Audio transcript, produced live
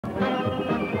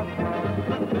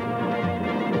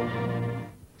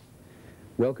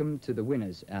Welcome to The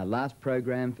Winners, our last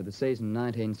program for the season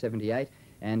 1978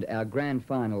 and our grand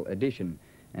final edition.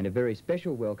 And a very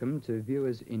special welcome to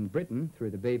viewers in Britain through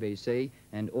the BBC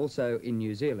and also in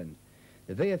New Zealand.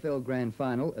 The VFL Grand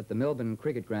Final at the Melbourne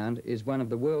Cricket Ground is one of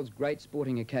the world's great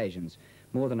sporting occasions.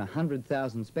 More than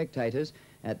 100,000 spectators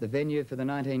at the venue for the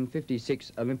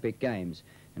 1956 Olympic Games.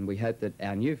 And we hope that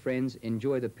our new friends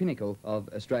enjoy the pinnacle of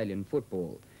Australian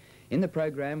football. In the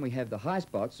program we have the high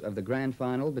spots of the Grand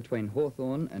Final between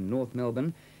Hawthorn and North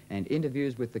Melbourne and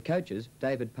interviews with the coaches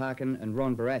David Parkin and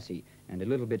Ron Barassi. And a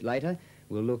little bit later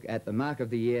we'll look at the Mark of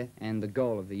the Year and the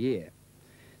Goal of the Year.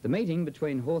 The meeting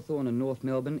between Hawthorn and North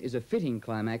Melbourne is a fitting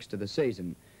climax to the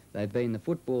season. They've been the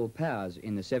football powers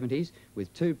in the 70s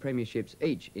with 2 premierships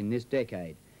each in this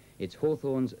decade. It's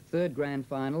Hawthorn's 3rd Grand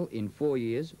Final in 4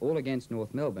 years, all against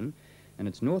North Melbourne, and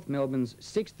it's North Melbourne's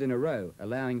 6th in a row,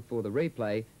 allowing for the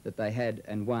replay that they had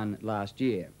and won last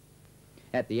year.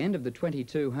 At the end of the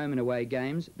 22 home and away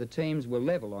games, the teams were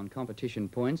level on competition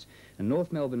points, and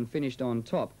North Melbourne finished on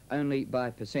top only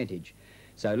by percentage.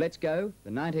 So let's go,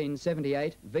 the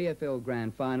 1978 VFL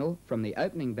Grand Final from the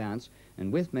opening bounce,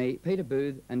 and with me, Peter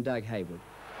Booth and Doug Heywood.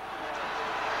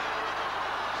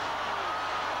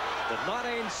 The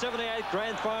 1978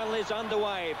 Grand Final is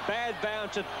underway. Bad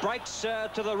bounce, it breaks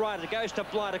to the right. It goes to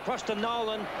Blight, across to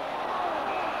Nolan.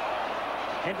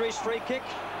 Henry's free kick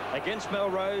against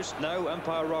Melrose. No,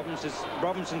 umpire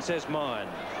Robinson says mine.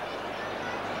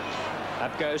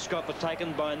 Up goes Scott, but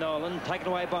taken by Nolan. Taken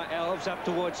away by Alves, up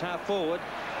towards half forward.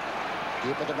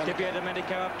 Dippia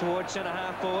Domenico up towards centre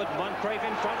half forward. Moncrief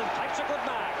in front and takes a good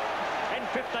mark. And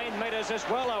 15 metres as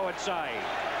well, I would say.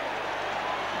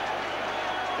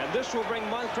 And this will bring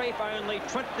Moncrief only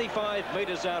 25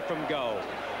 metres out from goal.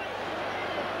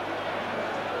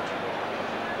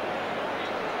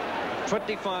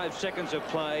 25 seconds of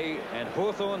play, and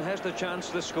Hawthorn has the chance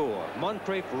to score.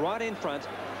 Moncrief right in front,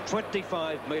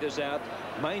 25 metres out,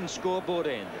 main scoreboard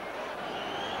end.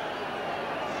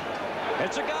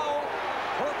 It's a goal.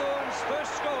 Hawthorn's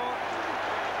first score.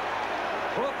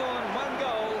 Hawthorn 1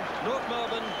 goal. North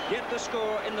Melbourne get the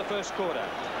score in the first quarter.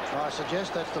 I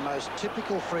suggest that's the most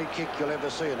typical free kick you'll ever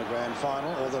see in a grand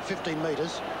final, or the 15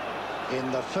 metres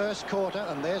in the first quarter.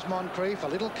 And there's Moncrief, a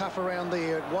little cuff around the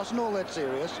ear. It wasn't all that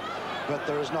serious, but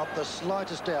there is not the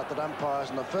slightest doubt that umpires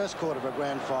in the first quarter of a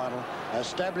grand final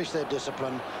establish their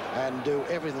discipline and do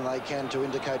everything they can to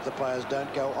indicate the players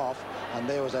don't go off. And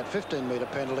there was that 15-metre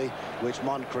penalty, which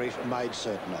Moncrief made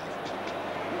certain of.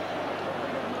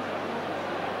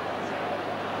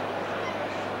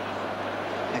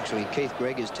 Actually, Keith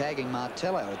Gregg is tagging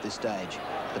Martello at this stage.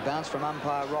 The bounce from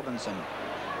umpire Robinson.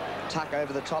 Tuck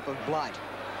over the top of Blight.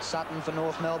 Sutton for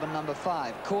North Melbourne, number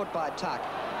 5. Caught by Tuck.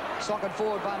 Socket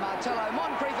forward by Martello.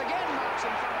 Moncrief again marks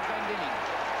in front of Glendinning.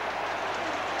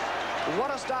 What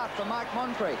a start for Mike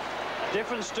Moncrief.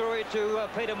 Different story to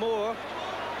Peter Moore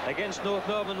against North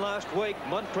Melbourne last week.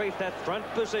 Moncrief that front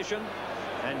position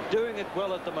and doing it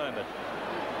well at the moment.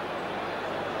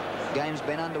 Game's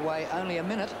been underway only a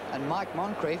minute, and Mike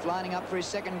Moncrief lining up for his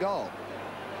 2nd goal.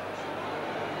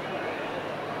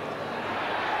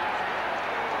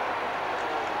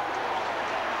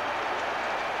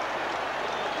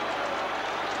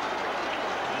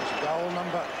 It's goal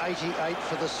number 88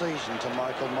 for the season to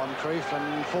Michael Moncrief,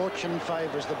 and fortune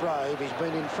favours the brave. He's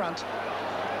been in front,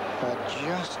 but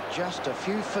just a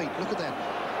few feet. Look at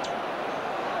that.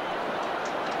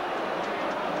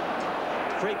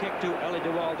 Free kick to Ali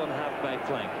DeWald on half-back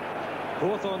flank.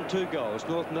 Hawthorn 2 goals.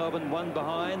 North Melbourne 1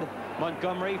 behind.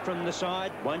 Montgomery from the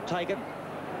side won't take it.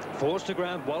 Falls to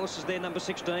ground. Wallace is there, number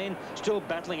 16. Still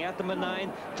battling out the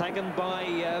Manane. Taken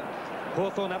by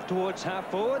Hawthorn up towards half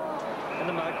forward. And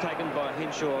the mark taken by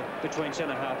Henshaw between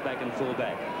centre half-back and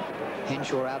full-back.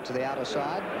 Henshaw out to the outer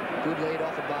side. Good lead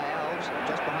offered by Alves,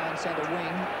 just behind centre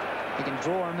wing. He can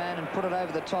draw a man and put it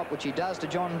over the top, which he does to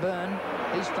John Byrne.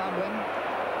 He's fumbling.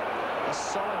 A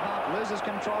solid bump, loses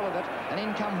control of it, and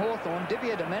in come Hawthorn.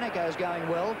 Dippia Domenico is going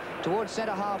well towards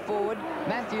centre half forward.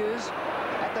 Matthews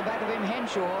at the back of him,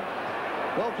 Henshaw.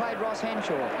 Well played, Ross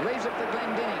Henshaw. Leaves it for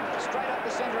Glendinning. Straight up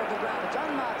the centre of the ground. It's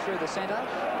unmarked through the centre.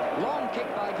 Long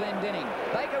kick by Glendinning.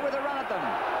 Baker with a run at them.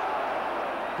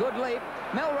 Good leap.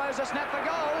 Melrose a snap for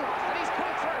goal, and he's put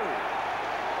it through.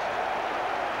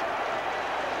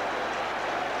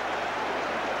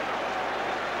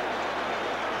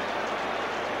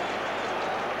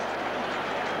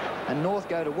 And North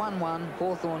go to 1-1,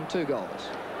 Hawthorn 2 goals.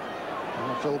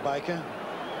 Well, Phil Baker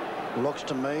looks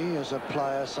to me as a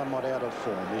player somewhat out of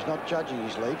form. He's not judging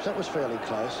his leaps. That was fairly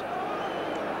close.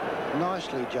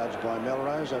 Nicely judged by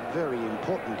Melrose. A very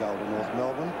important goal to North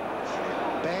Melbourne.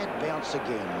 Bad bounce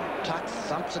again. Tuck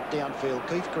thumps it downfield.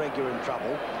 Keith Gregg, you're in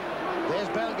trouble. There's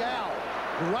Balgal.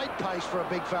 Great pace for a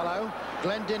big fellow.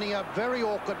 Glendinning, a very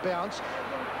awkward bounce.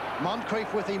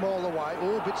 Moncrief with him all the way.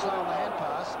 Oh, a bit slow on the hand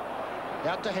pass.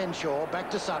 Out to Henshaw, back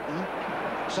to Sutton.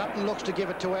 Sutton looks to give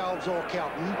it to Alves or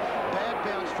Kelton. Bad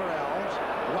bounce for Alves.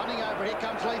 Running over, here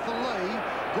comes Lethal Lee.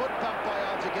 Good pump by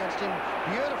Alves against him.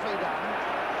 Beautifully done.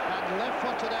 And left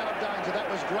foot it out of danger. That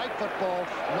was great football.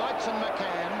 Knights and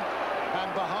McCann.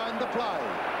 And behind the play,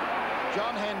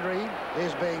 John Hendry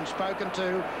is being spoken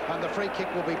to, and the free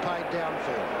kick will be paid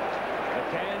downfield.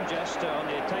 McCann just on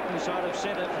the attacking side of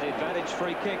centre for the advantage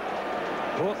free kick.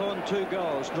 Hawthorn 2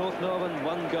 goals, North Melbourne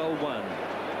 1 goal 1.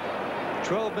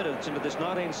 12 minutes into this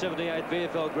 1978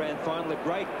 VFL Grand Final. A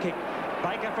great kick.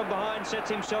 Baker from behind sets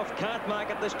himself. Can't mark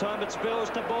it this time. It spills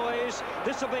to Boys.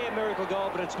 This will be a miracle goal,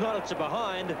 but it's not. It's a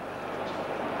behind.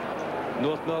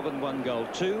 North Melbourne 1 goal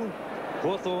 2.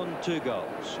 Hawthorn 2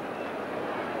 goals.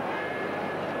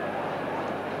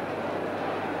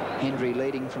 Hendry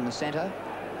leading from the centre,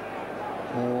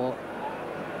 or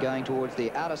going towards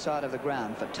the outer side of the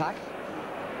ground for Tuck.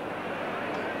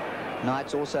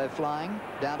 Knights also flying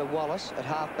down to Wallace at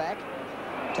half-back.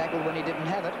 Tackled when he didn't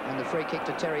have it, and the free kick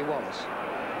to Terry Wallace.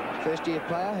 First-year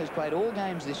player who's played all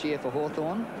games this year for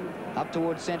Hawthorn. Up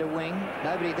towards centre wing.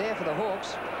 Nobody there for the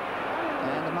Hawks.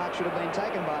 And the mark should have been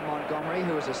taken by Montgomery,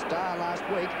 who was a star last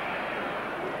week.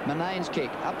 Manane's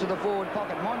kick up to the forward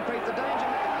pocket. Moncrief, the danger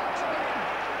man, marks again.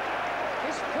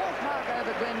 His 4th mark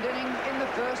over Glendinning in the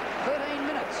first 13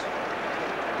 minutes.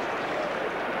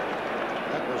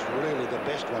 That was really the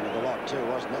best one of the lot too,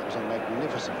 wasn't it? That was a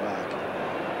magnificent mark.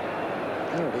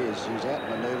 There it is. He's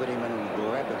outmanoeuvred him and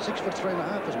grabbed it.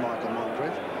 6'3.5" is Michael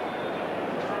Moncrief.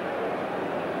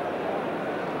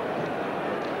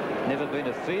 Never been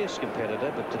a fierce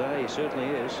competitor, but today he certainly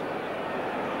is.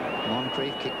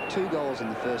 Moncrief kicked 2 goals in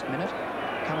the first minute.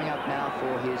 Coming up now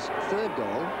for his 3rd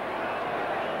goal.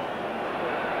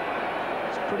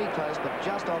 It's pretty close, but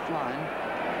just offline.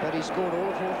 But he scored all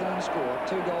of Hawthorn's score.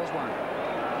 2 goals, 1.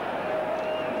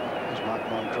 There's Mark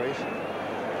Moncrief,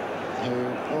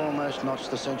 who almost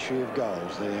notched the century of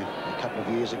goals there a couple of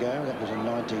years ago. That was in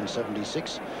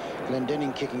 1976.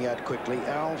 Glendinning kicking out quickly.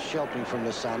 Al sheltering from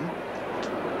the sun.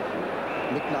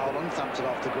 Mick Nolan thumps it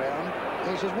off the ground.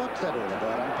 He says, what's that all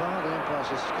about, umpire? The umpire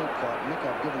says, keep quiet, Mick,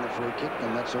 I've given the free kick,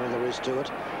 and that's all there is to it.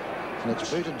 And it's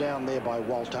booted down there by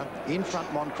Walter. In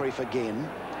front, Moncrief again.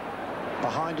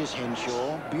 Behind is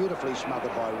Henshaw, beautifully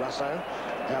smothered by Russo,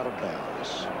 out of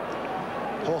bounds.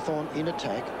 Hawthorn in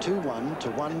attack, 2-1 to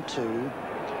 1-2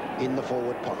 in the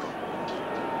forward pocket.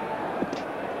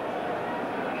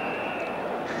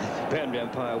 Boundary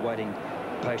umpire waiting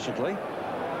patiently.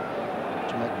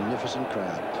 It's a magnificent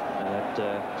crowd. And that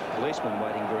policeman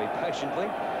waiting very patiently.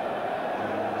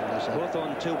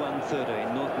 Hawthorn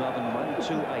 2-1-13, North Melbourne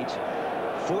 1-2-8.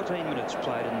 14 minutes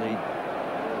played in the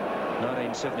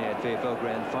 1978 VFL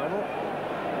Grand Final.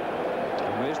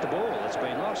 And where's the ball? It's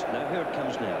been lost. Now here it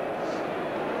comes now.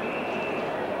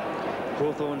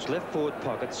 Hawthorn's left forward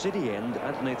pocket, city end,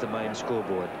 underneath the main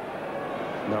scoreboard.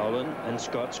 Nolan and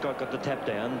Scott. Scott got the tap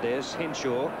down. There's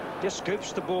Henshaw. Just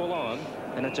scoops the ball on,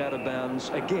 and it's out of bounds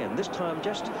again. This time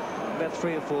just about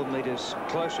 3 or 4 metres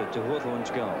closer to Hawthorn's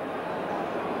goal.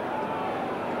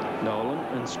 Nolan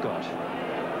and Scott.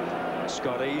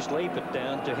 Scott easily put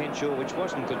down to Henshaw, which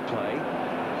wasn't good play.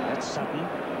 That's Sutton.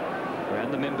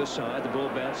 Around the member's side, the ball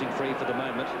bouncing free for the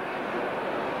moment.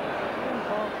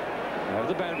 Over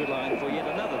the boundary line for yet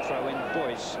another throw-in.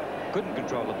 Boyce couldn't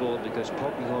control the ball because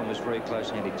Polkinghorne was very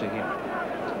close-handed to him.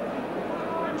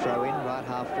 Throw-in, right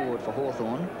half forward for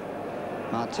Hawthorn.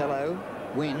 Martello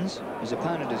wins. His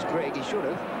opponent is Gregg. He should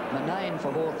have. Manane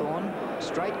for Hawthorn.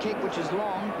 Straight kick, which is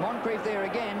long. Moncrief there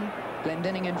again.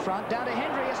 Glendinning in front. Down to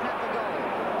Hendry. A snap for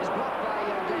goal. Is blocked by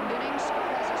Glendinning. Scott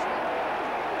has a snap.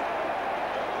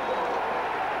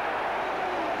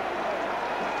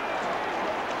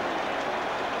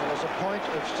 Well, as a point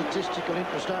of statistical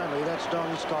interest only, that's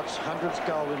Don Scott's 100th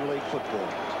goal in league football.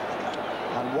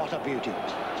 And what a beauty.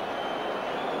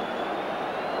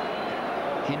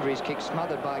 Hendry's kick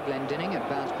smothered by Glendinning. It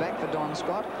bounced back for Don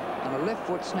Scott. And a left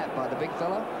foot snap by the big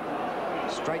fella.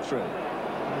 Straight through.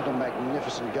 What a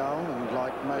magnificent goal, and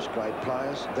like most great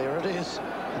players, there it is.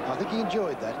 I think he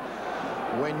enjoyed that.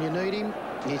 When you need him,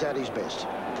 he's at his best.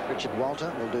 Richard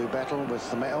Walter will do battle with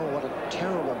the Mel. What a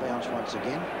terrible bounce once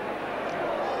again.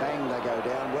 Bang, they go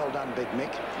down. Well done, Big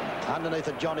Mick. Underneath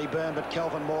it, Johnny Byrne, but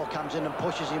Kelvin Moore comes in and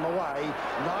pushes him away.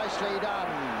 Nicely done.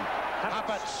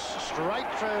 Huppets straight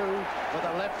through with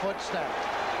a left foot snap.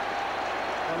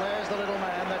 And there's the little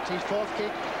man. That's his 4th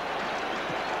kick.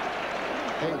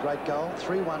 A great goal.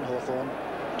 3-1 Hawthorn,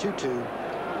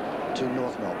 2-2 to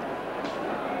North Melbourne.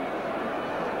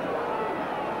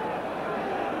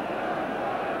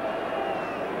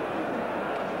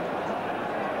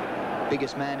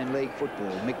 Biggest man in league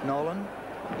football, Mick Nolan,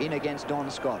 in against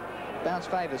Don Scott. Bounce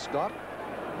favours Scott.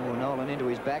 Or Nolan into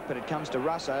his back, but it comes to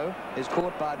Russo, who's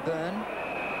caught by Byrne.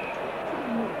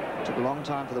 Took a long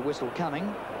time for the whistle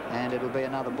coming, and it'll be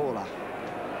another baller.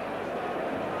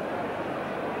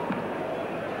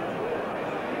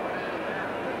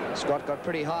 Scott got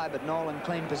pretty high, but Nolan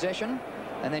cleaned possession.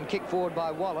 And then kick forward by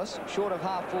Wallace, short of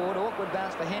half forward, awkward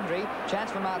bounce for Hendry,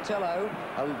 chance for Martello,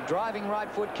 a driving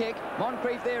right foot kick,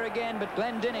 Moncrief there again, but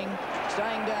Glendinning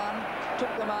staying down,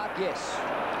 took the mark, yes.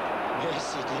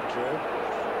 Yes, he did, Drew.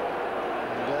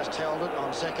 He just held it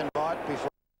on second bite before.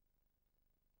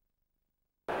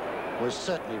 Was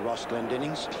certainly Ross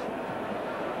Glendinning's.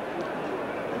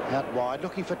 Out wide,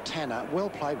 looking for Tanner.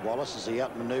 Well played Wallace as he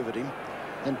outmanoeuvred him,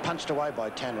 then punched away by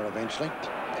Tanner eventually.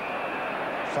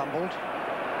 Fumbled.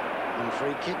 And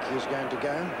free kick is going to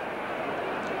go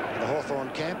to the Hawthorn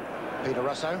camp. Peter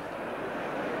Russo.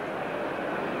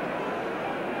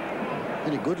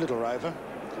 And a good little rover.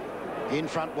 In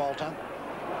front, Walter.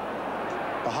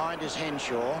 Behind is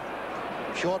Henshaw.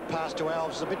 Short pass to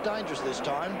Alves is a bit dangerous this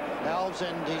time. Alves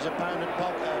and his opponent,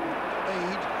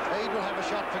 Eade. Eade will have a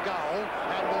shot for goal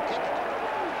and will kick it.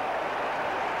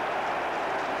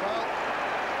 Well,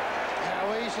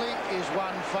 how easily is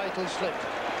one fatal slip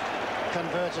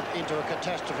converted into a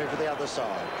catastrophe for the other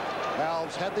side.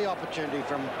 Alves had the opportunity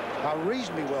from a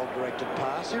reasonably well-directed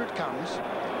pass. Here it comes.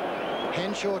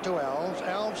 Henshaw to Alves.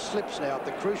 Alves slips now at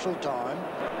the crucial time.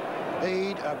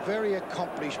 Eade, a very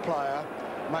accomplished player,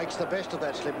 makes the best of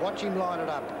that slip. Watch him line it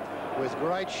up with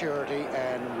great surety,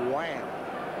 and wham!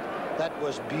 That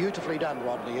was beautifully done,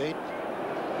 Rodney Eade.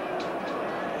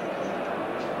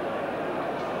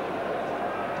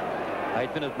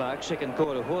 Eight-minute mark, second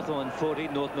quarter. Hawthorn 40,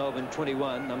 North Melbourne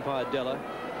 21. Umpire Della.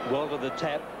 Walter the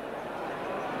tap.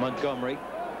 Montgomery.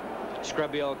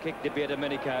 Scrubby old kick to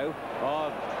Domenico.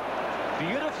 Oh,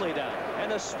 beautifully done.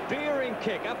 And a spearing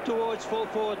kick up towards full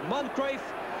forward. Moncrief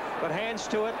got hands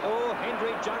to it. Oh,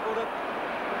 Hendry juggled it.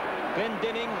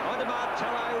 Glendinning onto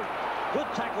Martello.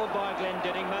 Good tackle by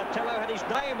Glendinning. Martello had his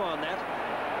name on that.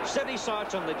 70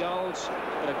 sights on the goals,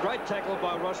 and a great tackle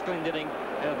by Ross Glendinning.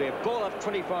 There'll be a ball up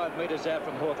 25 metres out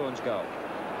from Hawthorn's goal.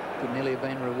 Could nearly have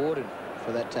been rewarded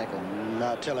for that tackle.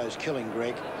 Martello's killing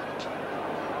Greg.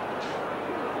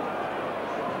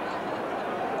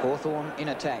 Hawthorn in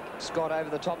attack. Scott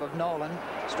over the top of Nolan.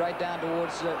 Straight down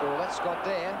towards, well, that's Scott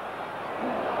there.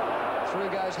 Through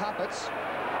goes Huppets.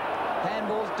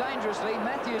 Handballs dangerously.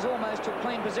 Matthews almost took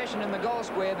clean possession in the goal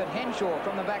square, but Henshaw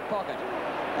from the back pocket.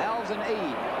 Alves and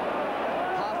Eade.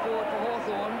 Half forward for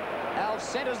Hawthorn. Alves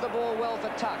centres the ball well for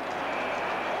Tuck.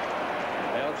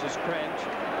 Alves is cramped.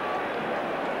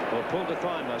 Or pulled a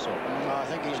thigh muscle. I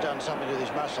think he's done something with his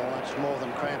muscle. That's more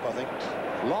than cramp, I think.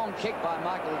 Long kick by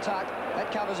Michael Tuck.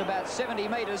 That covers about 70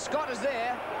 metres. Scott is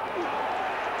there.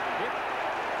 Yep.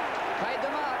 Paid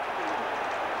the mark.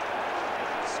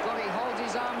 Scotty holds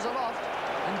his arms aloft,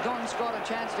 and Don Scott a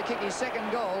chance to kick his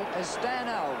second goal as Stan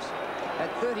Alves,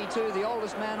 at 32, the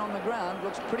oldest man on the ground,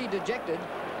 looks pretty dejected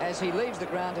as he leaves the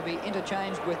ground to be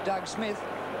interchanged with Doug Smith.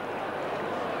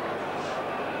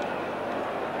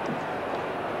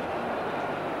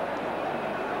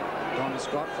 Don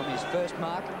Scott from his first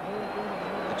mark,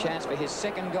 a chance for his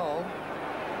second goal.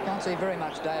 Can't see very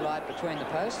much daylight between the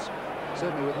posts,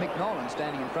 certainly with Mick Nolan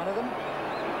standing in front of them.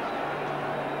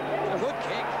 A good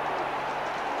kick.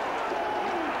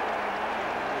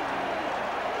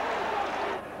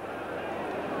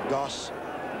 Goss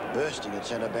bursting at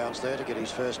centre bounce there to get his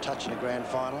first touch in a grand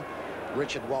final.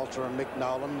 Richard Walter and Mick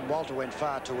Nolan. Walter went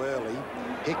far too early.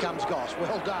 Here comes Goss.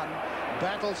 Well done.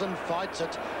 Battles and fights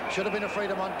it. Should have been a free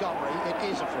to Montgomery. It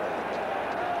is a free.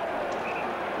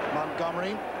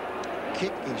 Montgomery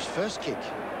kick, his first kick.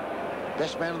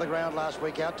 Best man on the ground last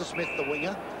week, out to Smith, the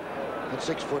winger, at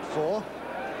 6'4".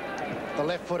 The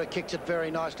left footer kicks it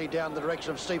very nicely down the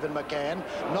direction of Stephen McCann.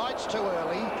 Knight's too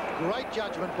early. Great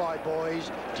judgment by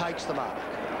Boys. Takes the mark.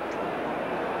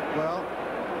 Well,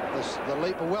 the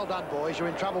leaper. Well done, boys. You're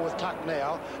in trouble with Tuck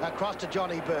now. Across to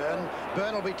Johnny Byrne.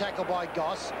 Byrne will be tackled by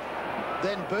Goss.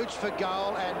 Then boots for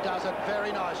goal and does it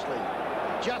very nicely.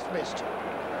 Just missed.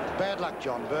 Bad luck,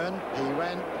 John Byrne. He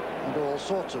ran into all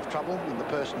sorts of trouble in the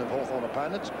person of Hawthorn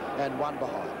opponents and one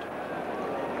behind.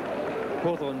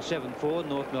 Hawthorn 7-4,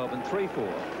 North Melbourne 3-4.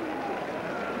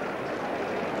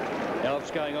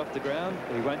 Alves going off the ground.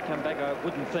 He won't come back, I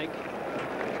wouldn't think.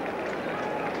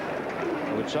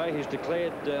 I would say he's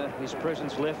declared his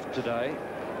presence left today.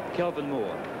 Kelvin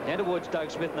Moore. Down towards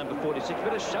Doug Smith, number 46.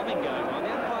 Bit of shoving going on.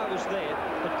 The umpire was there,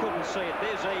 but couldn't see it.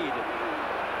 There's Eade.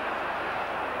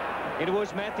 In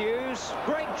towards Matthews.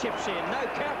 Great chips in. No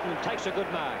Carlton takes a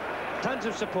good mark. Tons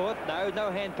of support.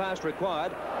 No hand pass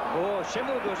required. Or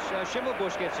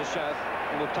Schimmelbusch gets a shove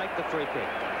and will take the free kick.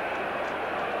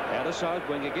 Outer side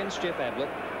wing against Jeff Ablett.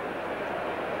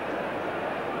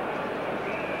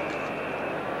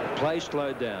 Play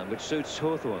slowed down, which suits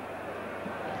Hawthorn.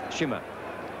 Schimmer.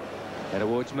 And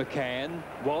towards McCann.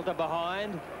 Walter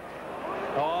behind.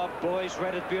 Oh, boys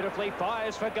read it beautifully.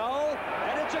 Fires for goal.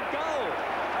 And it's a goal.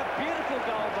 A beautiful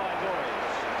goal by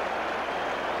Boys.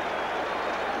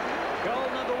 Goal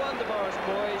number 1 to Morris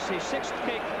Boys. His 6th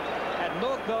kick and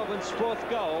North Melbourne's 4th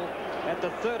goal at the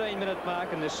 13-minute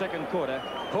mark in the second quarter.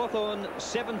 Hawthorn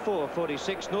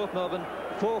 7-4-46. North Melbourne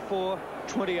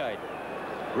 4-4-28.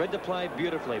 Read the play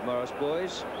beautifully, Morris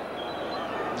Boys.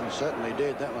 He certainly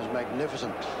did. That was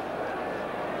magnificent.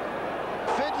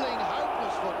 Fiddling,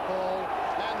 hopeless football,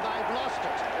 and they've lost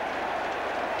it.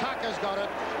 Tucker's got it.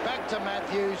 Back to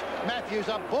Matthews. Matthews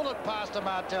a bullet pass to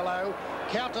Martello.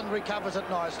 Carlton recovers it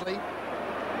nicely.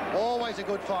 Always a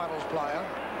good finals player.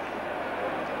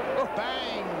 Oh,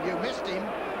 bang! You missed him.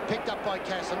 Picked up by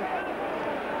Casson.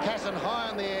 Casson high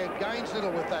in the air. Gains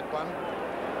little with that one.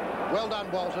 Well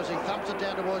done, Walters. He thumps it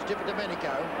down towards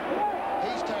Domenico.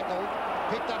 He's tackled.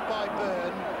 Picked up by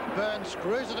Byrne. Byrne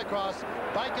screws it across.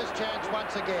 Baker's chance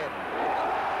once again.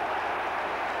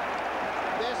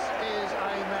 This is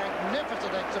a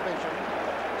magnificent exhibition.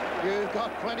 You've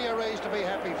got plenty of reason to be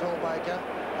happy, Phil Baker.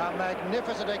 A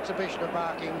magnificent exhibition of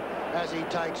marking as he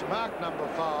takes mark number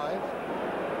 5.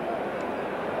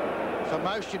 For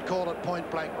most, you'd call it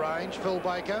point-blank range. Phil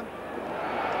Baker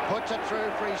puts it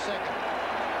through for his second.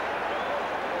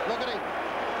 Look at him,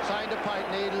 saying to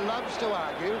Payton, he loves to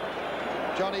argue.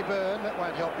 Johnny Byrne, that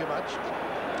won't help you much.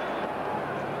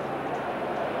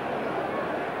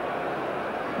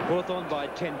 Hawthorn by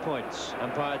 10 points.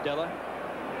 Umpire Della.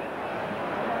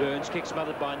 Burns kick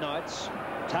smothered by Knights.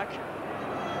 Tuck.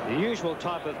 The usual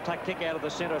type of tuck kick out of the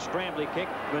centre, scrambly kick.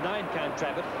 Renane can't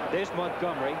trap it. There's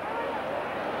Montgomery.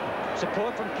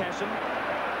 Support from Casson.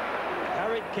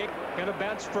 Hurried kick, going to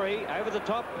bounce free, over the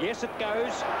top. Yes, it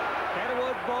goes. Down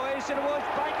towards Boys, in towards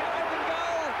Baker, open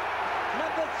goal.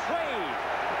 Number 3.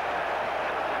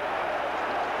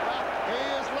 He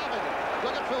is loving it.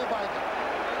 Look at Phil Baker.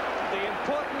 The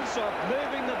importance of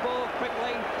moving the ball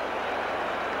quickly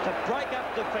to break up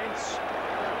defence.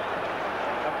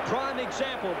 A prime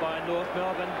example by North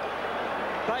Melbourne.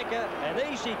 Baker,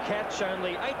 an easy catch,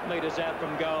 only 8 metres out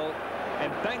from goal,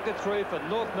 and banked it through for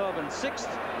North Melbourne's 6th.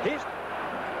 Here's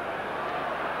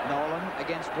Nolan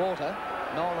against Walter.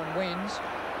 Nolan wins.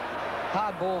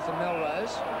 Hard ball for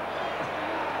Melrose.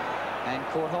 And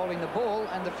caught holding the ball,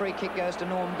 and the free kick goes to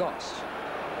Norm Goss,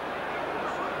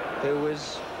 who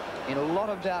was in a lot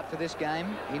of doubt for this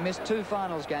game. He missed 2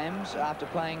 finals games after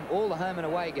playing all the home and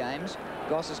away games.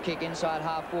 Goss's kick inside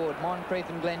half forward. Moncrief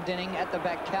and Glendinning at the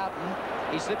back. Carlton.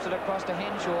 He slips it across to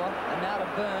Henshaw and now to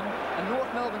Byrne. And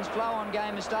North Melbourne's flow-on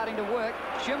game is starting to work.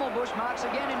 Schimmelbusch marks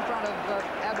again in front of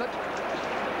Ablett.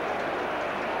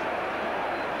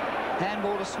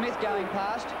 Handball to Smith going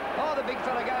past. Oh, the big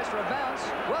fella goes for a bounce.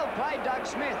 Well played, Doug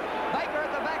Smith. Baker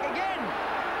at the back again.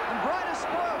 And Brightus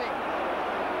spoiled him.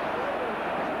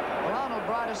 Well, Arnold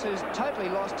Brightus, who's totally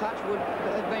lost touch, would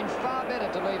have been far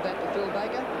better to leave that to Phil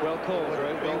Baker. well called,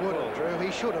 Drew. He would have, Drew.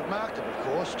 He should have marked it, of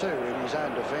course, too, in his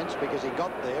own defence, because he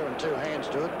got there and 2 hands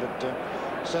to it, but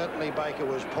certainly Baker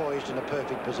was poised in a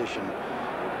perfect position.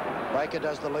 Baker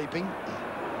does the leaping.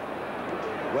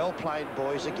 Well played,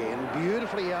 boys, again.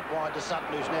 Beautifully out wide to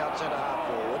Sutton, who's now at centre-half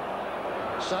forward.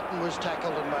 Sutton was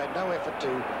tackled and made no effort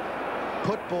to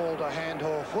put ball to hand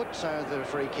or foot, so the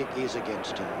free kick is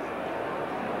against him.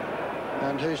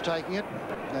 And who's taking it?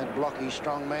 That blocky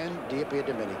strong man,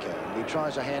 Domenico. He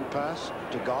tries a hand pass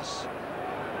to Goss.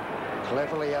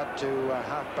 Cleverly out to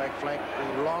half-back flank.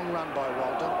 Long run by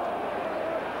Walter.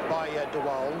 By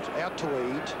DeWald. Out to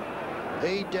Eade.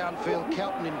 Eade downfield.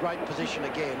 Carlton in great position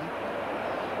again.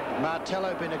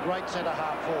 Martello been a great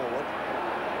centre-half forward.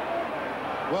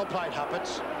 Well played,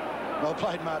 Huppets. Well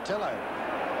played, Martello.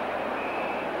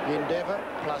 Endeavour,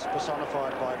 plus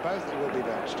personified by both, it will be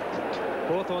bounced.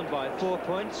 Hawthorn by 4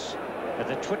 points at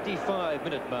the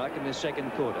 25-minute mark in the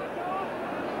second quarter.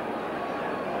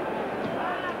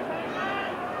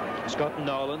 Scott and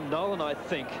Nolan. Nolan, I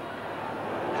think.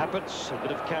 Huppets, a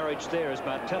bit of carriage there as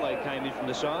Martello came in from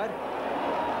the side.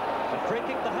 A free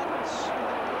kick to Huppets.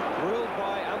 Ruled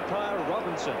by umpire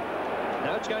Robinson.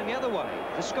 Now it's going the other way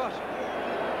to Scott.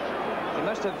 He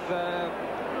must have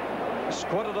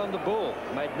squatted on the ball,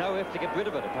 made no effort to get rid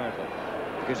of it, apparently,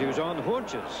 because he was on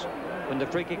haunches when the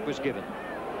free kick was given.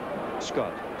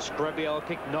 Scott, scrubby old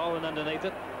kick, Nolan underneath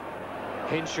it.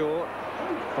 Henshaw,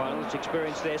 finals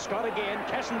experience there. Scott again,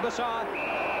 Casson Bassar.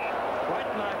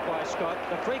 Great mark by Scott.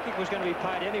 The free kick was going to be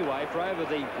paid anyway for over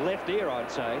the left ear,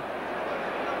 I'd say.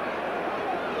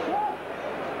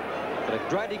 But a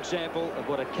great example of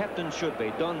what a captain should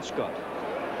be, Don Scott.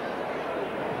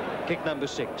 Kick number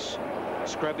 6.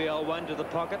 Scrubby old one to the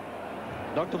pocket.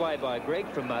 Knocked away by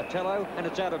Greg from Martello, and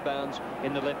it's out of bounds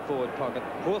in the left forward pocket.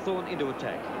 Hawthorn into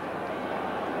attack.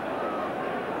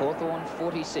 Hawthorn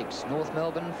 46, North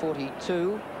Melbourne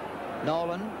 42.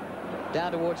 Nolan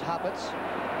down towards Hupperts.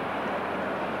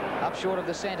 Up short of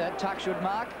the centre. Tuck should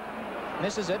mark.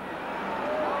 Misses it.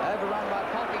 Overrun by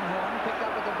Polkinghorne. Picked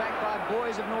up at the back by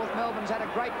Boys of North Melbourne's had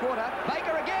a great quarter.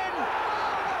 Baker again.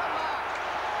 Oh, what a mark.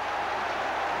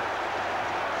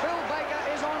 Phil Baker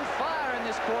is on fire in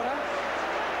this quarter.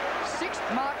 6th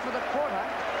mark for the quarter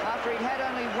after he'd had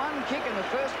only 1 kick in the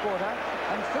first quarter,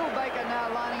 and Phil Baker now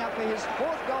lining up for his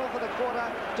 4th goal for the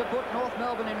quarter to put North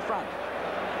Melbourne in front.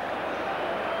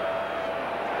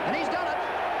 And he's done it.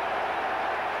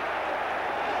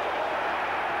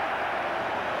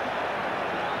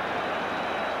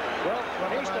 Well,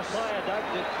 he's the player, Doug,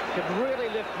 that can really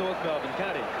lift North Melbourne,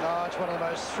 can't he? Oh, it's one of the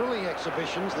most thrilling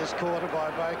exhibitions this quarter by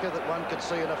Baker that one could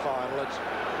see in a final. It's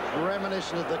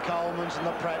reminiscent of the Colemans and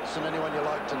the Pratts and anyone you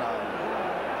like to know.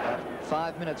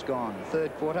 5 minutes gone,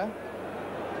 3rd quarter.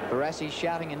 Barassi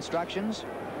shouting instructions.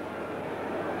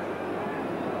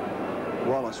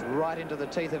 Wallace right into the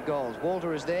teeth of goals.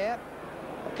 Walter is there.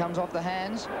 It comes off the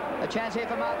hands. A chance here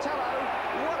for Martello.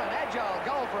 What an agile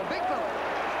goal for a big fella.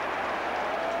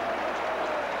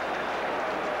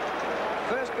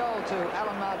 First goal to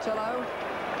Alan Martello,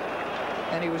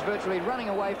 and he was virtually running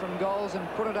away from goals and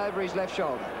put it over his left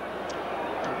shoulder.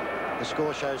 The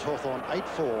score shows Hawthorn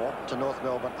 8-4 to North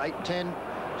Melbourne 8-10,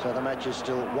 so the match is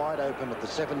still wide open at the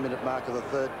 7-minute mark of the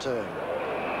 3rd term.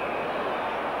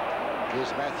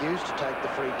 Here's Matthews to take the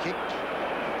free kick.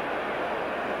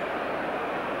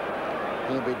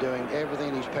 He'll be doing everything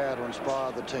in his power to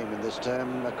inspire the team in this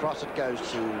term. Across it goes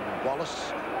to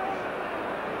Wallace.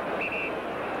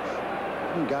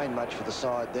 Didn't gain much for the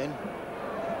side then.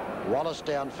 Wallace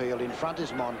downfield. In front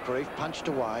is Moncrief, punched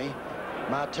away.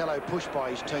 Martello pushed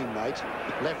by his teammate.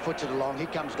 Left-footed along. Here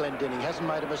comes Glendinning. Hasn't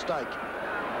made a mistake.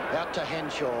 Out to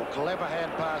Henshaw. Clever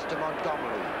hand pass to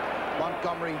Montgomery.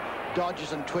 Montgomery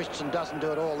dodges and twists and doesn't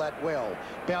do it all that well.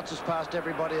 Bounces past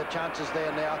everybody. The chances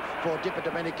there now for Dipper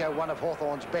Domenico, one of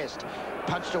Hawthorn's best.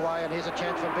 Punched away, and here's a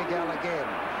chance for Big Al again.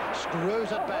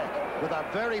 Screws it back with a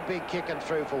very big kick and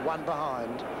through for one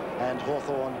behind. And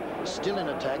Hawthorn still in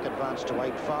attack, advanced to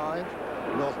 8-5.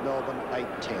 North Melbourne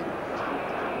 8-10.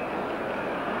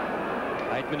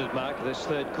 8-minute mark of this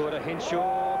 3rd quarter.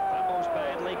 Henshaw fumbles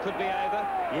badly. Could be over.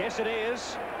 Yes, it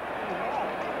is.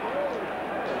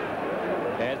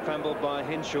 Bad fumble by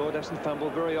Henshaw. Doesn't fumble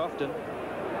very often.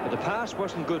 But the pass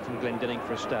wasn't good from Glendinning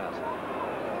for a start.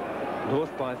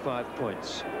 North by 5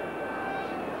 points.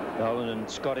 Nolan and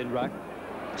Scott in ruck.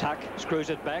 Tuck screws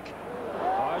it back.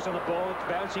 Eyes on the ball. It's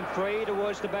bouncing free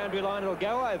towards the boundary line. It'll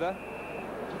go over.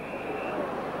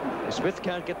 Smith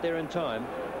can't get there in time.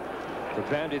 The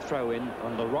boundary throw in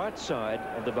on the right side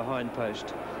of the behind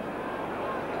post.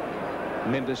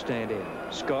 Members stand in.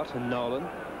 Scott and Nolan.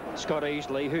 Scott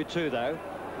easily. Who to, though?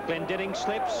 Glendinning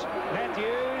slips.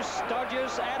 Matthews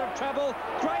dodges, out of trouble.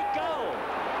 Great goal.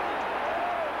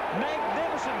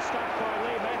 Magnificent stuff by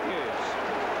Lee Matthews.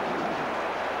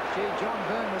 Gee, John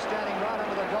Byrne was standing right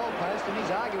under the goal post, and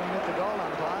he's arguing with the goal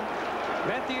umpire.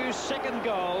 Matthews' 2nd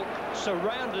goal,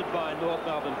 surrounded by North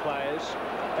Melbourne players.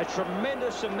 A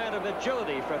tremendous amount of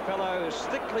agility for a fellow as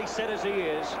thickly set as he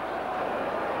is.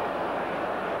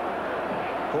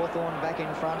 Hawthorn back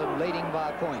in front and leading by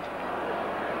a point.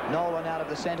 Nolan out of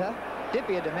the centre.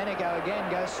 Dipper Domenico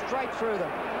again goes straight through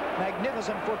them.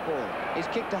 Magnificent football. Is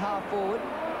kicked to half forward.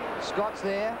 Scott's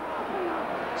there.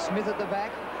 Smith at the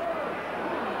back.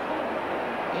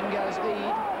 In goes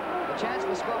Eade. A chance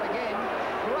for Scott again.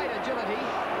 Great agility.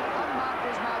 Unmarked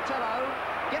is Martello.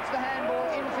 Gets the handball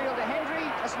infield to Hendry.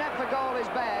 A snap for goal is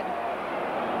bad.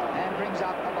 And brings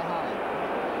up a behind.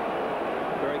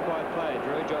 Very quiet play,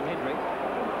 Drew. John Hendry.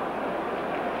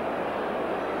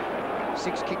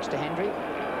 6 kicks to Hendry.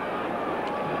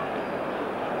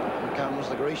 Here comes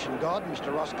the Grecian god,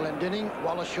 Mr. Ross Glendinning.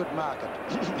 Wallace should mark it.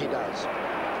 He does.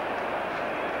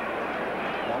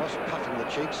 Wallace puffing the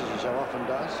cheeks, as he so often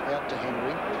does. Out to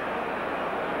Henry.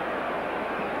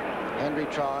 Henry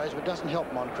tries, but doesn't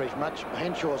help Moncrief much.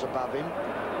 Henshaw's above him.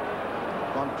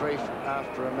 Moncrief,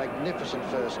 after a magnificent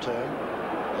first turn,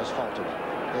 has faltered.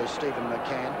 There's Stephen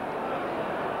McCann,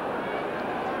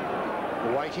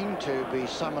 waiting to be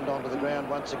summoned onto the ground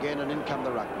once again, and in come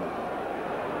the ruckman.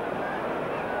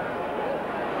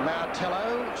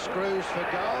 Martello screws for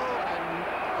goal and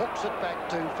hooks it back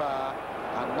too far.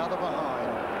 Another behind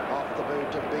off the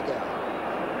boot of Big Al.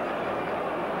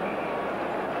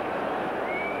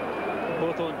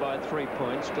 Hawthorn by 3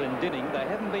 points. Glendinning, they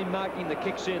haven't been marking the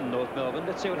kicks in, North Melbourne.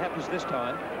 Let's see what happens this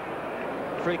time.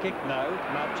 Free kick, no.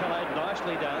 Martello,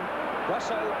 nicely done.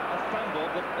 Russo, a fumble,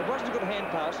 but it wasn't a good hand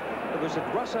pass. It was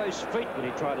at Russo's feet when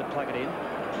he tried to plug it in.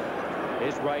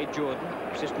 There's Ray Jordan,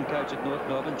 assistant coach at North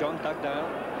Melbourne. John Dugdale,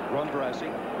 Ron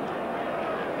Barassi.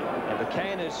 And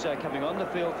McCann is coming on the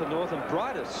field for North, and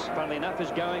Brightus, funnily enough, is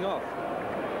going off.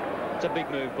 It's a big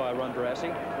move by Ron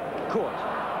Barassi. Caught.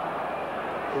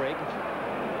 Greg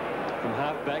from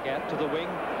half-back out to the wing.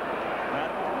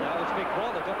 Now it's Big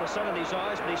Walter, got the sun in his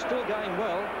eyes, but he's still going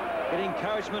well. Getting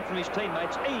encouragement from his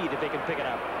teammates. Eade, if he can pick it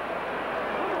up.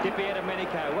 Dippy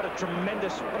Domenico, what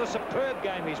a superb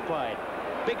game he's played.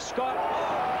 Big Scott,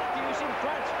 Matthews in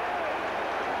front.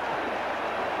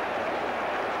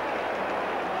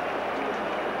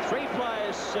 Three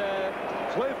players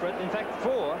flew for it, in fact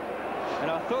 4. And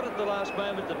I thought at the last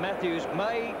moment that Matthews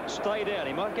may stay down.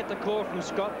 He might get the call from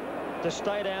Scott to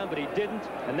stay down, but he didn't.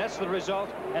 And that's the result.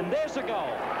 And there's the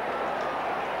goal.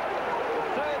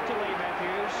 Third to Lee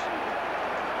Matthews.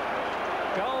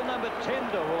 Goal number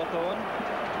 10 to Hawthorn.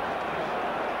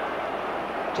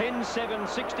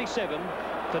 10-7-67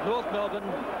 to North Melbourne.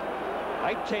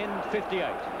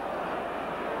 8-10-58.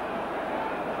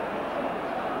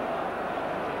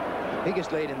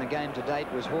 Biggest lead in the game to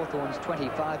date was Hawthorn's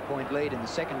 25-point lead in the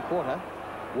second quarter.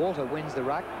 Walter wins the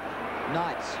ruck.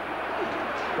 Knights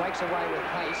breaks away with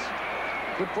pace.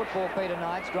 Good football, Peter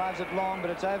Knights. Drives it long, but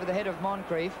it's over the head of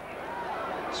Moncrief.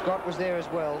 Scott was there as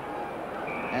well.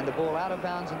 And the ball out of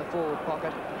bounds in the forward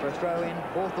pocket for a throw-in.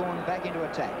 Hawthorn back into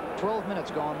attack. 12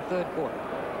 minutes gone, third quarter.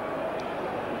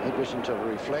 Interesting to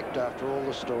reflect after all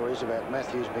the stories about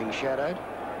Matthews being shadowed.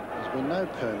 There's been no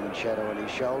permanent shadow on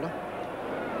his shoulder.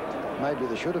 Maybe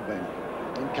there should have been.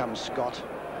 In comes Scott,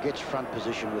 gets front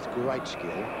position with great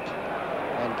skill,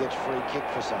 and gets free kick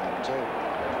for Sale too.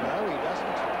 No, he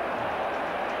doesn't.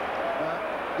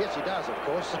 Yes, he does, of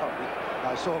course. Sorry,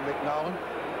 I saw Mick Nolan,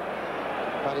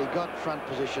 but he got front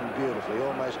position beautifully,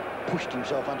 almost pushed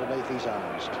himself underneath his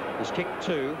arms. He's kicked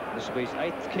 2. This will be his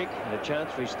 8th kick and a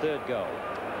chance for his 3rd goal.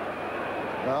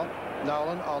 Well,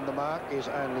 Nolan on the mark is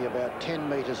only about 10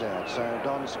 metres out, so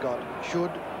Don Scott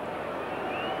should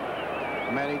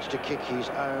manage to kick his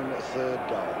own 3rd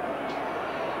goal.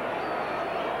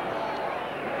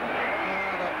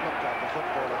 That looked like a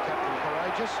footballer, Captain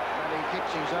Courageous, and he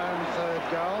kicks his own 3rd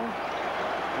goal.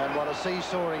 And what a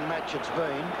seesawing match it's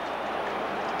been.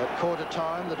 At quarter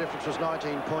time, the difference was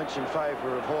 19 points in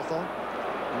favour of Hawthorn.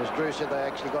 And as Drew said, they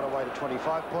actually got away to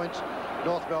 25 points.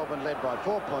 North Melbourne led by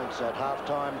 4 points at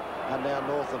half-time, and now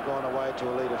North have gone away to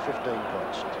a lead of 15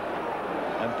 points.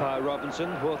 Umpire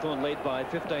Robinson, Hawthorn lead by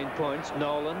 15 points.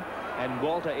 Nolan and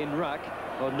Walter in ruck.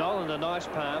 Well, Nolan a nice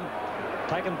palm,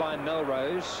 taken by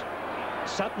Melrose.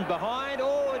 Sutton behind.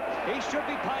 Oh, he should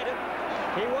be paid it.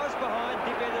 He was behind.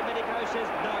 Dippy Domenico says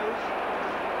no.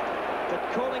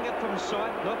 But calling it from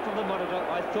sight, not from the monitor,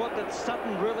 I thought that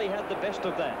Sutton really had the best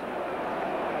of that.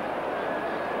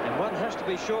 And one has to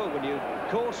be sure when you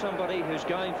call somebody who's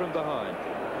going from behind.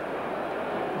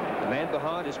 The man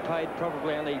behind is paid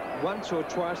probably only once or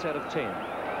twice out of 10.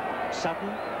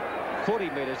 Sutton, 40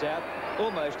 metres out,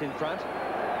 almost in front.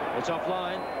 It's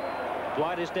offline.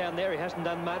 Blight is down there. He hasn't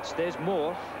done much. There's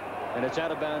more. And it's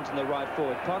out of bounds in the right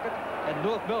forward pocket. And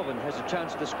North Melbourne has a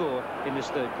chance to score in this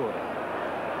 3rd quarter.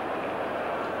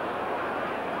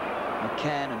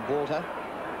 McCann and Walter.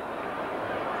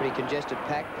 Pretty congested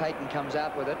pack. Payton comes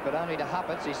out with it, but only to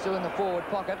Huppets. He's still in the forward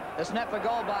pocket. The snap for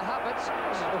goal by Huppets.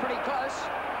 This is pretty close.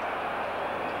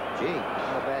 Gee,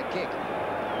 not a bad kick.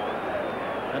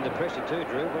 Under pressure too,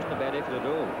 Drew. Wasn't a bad effort at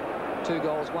all. 2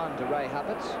 goals, 1 to Ray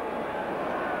Huppets.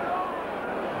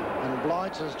 And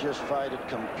Blight has just faded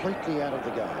completely out of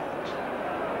the game.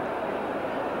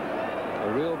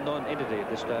 A real non-entity at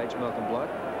this stage, Malcolm Blight.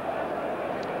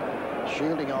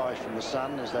 Shielding eyes from the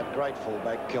sun is that great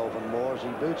fullback, Kelvin Moore, as he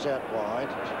boots out wide.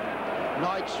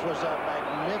 Knights was a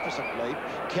magnificent leap.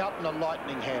 Kelton a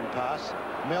lightning hand pass.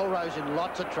 Melrose in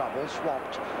lots of trouble,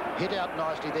 swamped. Hit out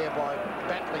nicely there by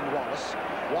battling Wallace.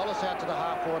 Wallace out to the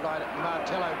half-forward line.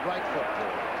 Martello, great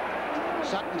football.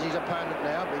 Sutton's his opponent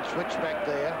now, being switched back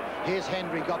there. Here's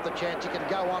Henry, got the chance. He can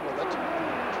go on with it.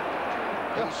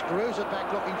 He screws it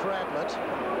back looking for Ablett.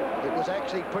 It was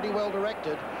actually pretty well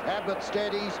directed. Ablett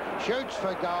steadies, shoots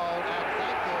for goal, and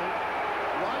thank you.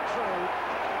 Right through.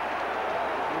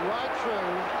 Right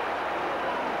through.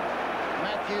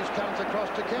 Matthews comes across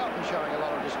to Carlton, showing a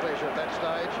lot of displeasure at that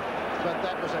stage. But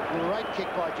that was a great kick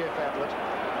by Jeff Ablett.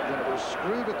 And it was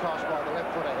screwed across by the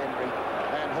left footer Henry,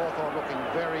 and Hawthorn looking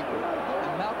very good.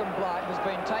 And Malcolm Blight has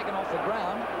been taken off the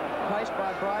ground, placed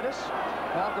by Brightus.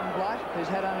 Malcolm Blight, who's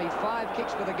had only 5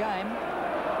 kicks for the game.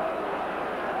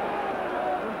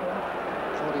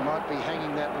 Thought he might be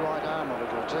hanging that right arm a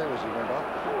little too as he went off.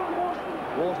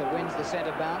 Walter wins the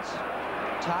centre bounce.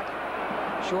 Tuck,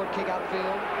 short kick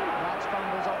upfield. Knights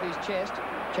fumbles off his chest.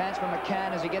 Chance for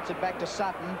McCann as he gets it back to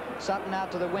Sutton. Sutton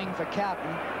out to the wing for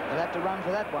Carlton. They'll have to run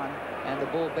for that one, and the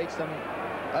ball beats them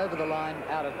over the line,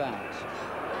 out of bounds.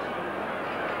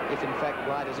 If in fact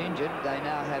Blight is injured, they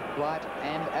now have Blight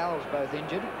and Alves both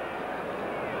injured.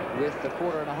 With the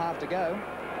 1/4 to go,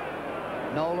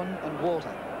 Nolan and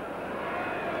Walter.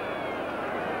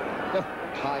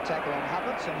 High tackle on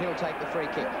Hupperts, and he'll take the free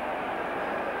kick.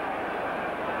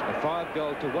 A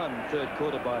 5-goal-to-1 third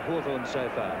quarter by Hawthorn so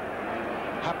far.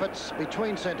 Hupperts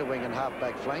between centre wing and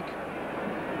half-back flank.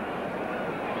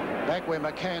 Back where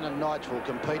McCann and Knights will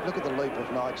compete. Look at the leap of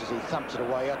Knights as he thumps it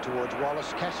away out towards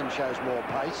Wallace. Casson shows more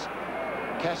pace.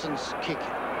 Casson's kick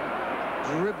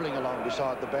dribbling along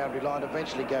beside the boundary line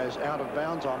eventually goes out of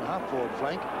bounds on half-forward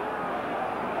flank.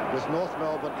 With North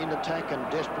Melbourne in attack and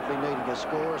desperately needing a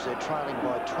score as they're trailing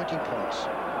by 20 points.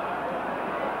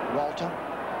 Walter.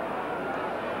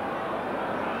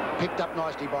 Picked up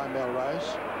nicely by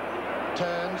Melrose.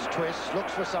 Turns, twists,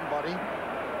 looks for somebody.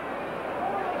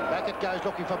 Back it goes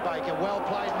looking for Baker. Well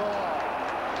played, Moore.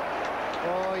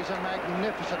 Oh, he's a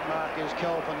magnificent mark, is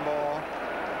Kelvin Moore.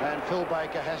 And Phil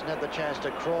Baker hasn't had the chance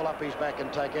to crawl up his back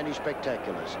and take any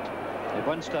spectaculars. At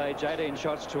one stage, 18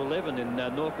 shots to 11 in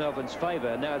North Melbourne's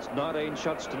favour. Now it's 19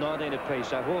 shots to 19 apiece.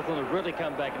 So Hawthorn have really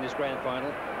come back in this grand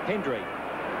final. Hendry,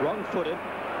 wrong-footed,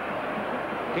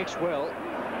 kicks well.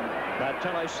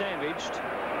 Bartello sandwiched.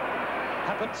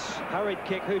 Hupperts, hurried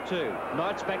kick, who to?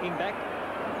 Knights backing back.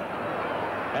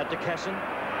 Out to Casson.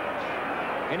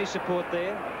 Any support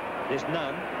there? There's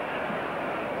none.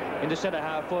 Into centre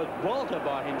half forward, Walter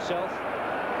by himself.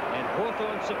 And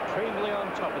Hawthorn supremely on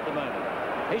top at the moment.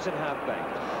 He's at half-back.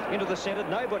 Into the centre,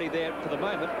 nobody there for the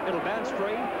moment. It'll bounce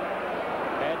free.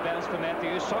 Bad bounce for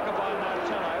Matthews. Soccer by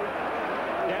Martello.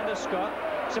 Down to Scott.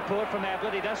 Support from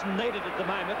Ablett. He doesn't need it at the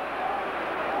moment.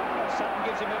 Sutton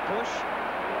gives him a push.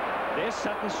 There's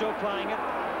Sutton still playing it.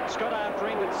 Scott after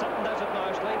him, but Sutton does it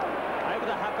nicely. Over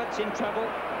the Hupperts, in trouble.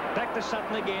 Back to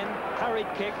Sutton again. Hurried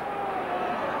kick.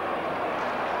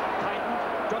 Payton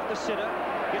dropped the sitter.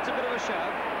 Gets a bit of a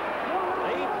shove.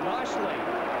 Lead, nice lead.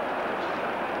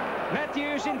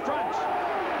 Matthews in front.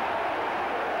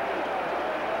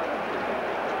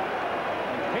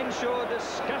 Henshaw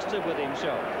disgusted with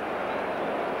himself.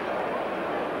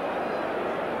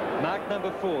 Mark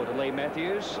number 4 to Lee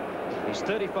Matthews. He's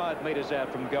 35 metres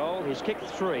out from goal. He's kicked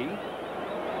 3. And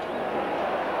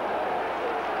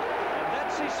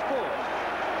that's his 4th.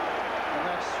 And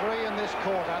that's 3 in this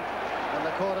quarter. And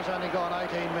the quarter's only gone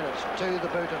 18 minutes to the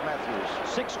boot of Matthews.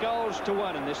 6 goals to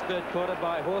 1 in this third quarter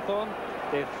by Hawthorn.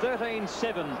 They're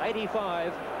 13-7,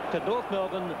 85 to North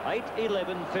Melbourne,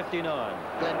 8-11-59.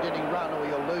 Glendinning run or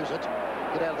you'll lose it.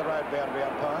 Get out of the road, boundary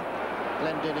umpire.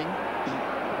 Glendinning,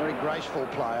 very graceful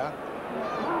player.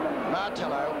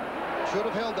 Martello should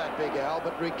have held that big Al,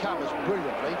 but recovers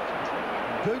brilliantly.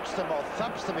 Boots them or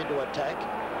thumps them into attack.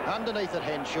 Underneath it,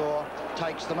 Henshaw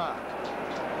takes the mark.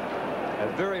 A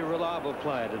very reliable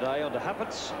player today. On to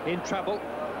Hupperts, in trouble.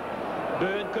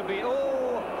 Byrne could be,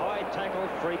 oh, high tackle,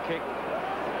 free kick.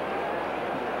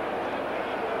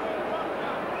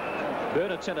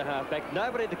 Byrne at centre half back.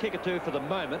 Nobody to kick it to for the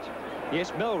moment.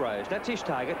 Yes, Melrose, that's his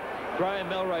target. Graham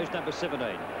Melrose, number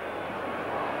 17.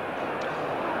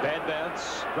 Bad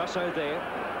bounce, Russo there.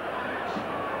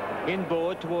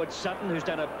 Inboard towards Sutton, who's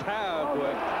done a power of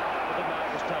work. But the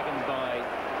mark was taken by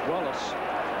Wallace.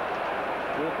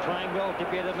 We're playing well,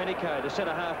 Dippy Domenico, the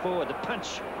centre half forward, the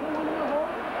punch.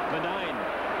 Manane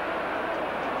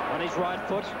on his right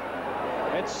foot.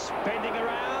 It's bending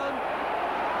around.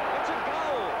 It's a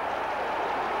goal.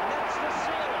 And that's the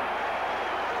sealer.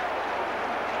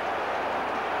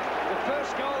 The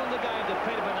first goal in the game to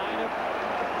Peter Manane, a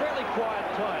fairly quiet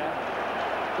player.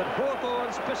 But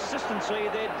Hawthorn's persistency,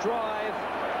 their drive,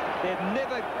 their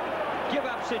never give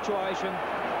up situation,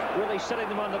 really setting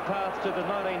them on the path to the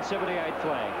 1978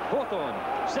 flag. Hawthorn,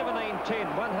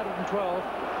 17-10, 112.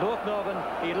 North Melbourne,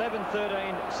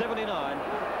 11-13, 79.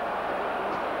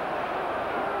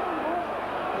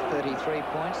 33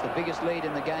 points, the biggest lead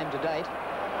in the game to date.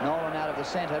 Nolan out of the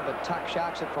centre, but Tuck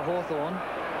sharks it for Hawthorn.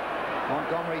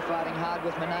 Montgomery fighting hard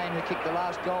with Manane, who kicked the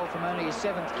last goal from only his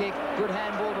 7th kick. Good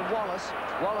handball to Wallace.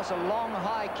 Wallace a long,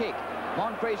 high kick.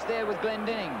 Moncrief's there with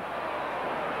Glendinning.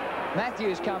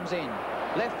 Matthews comes in.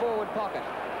 Left forward pocket.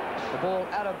 The ball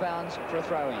out of bounds for a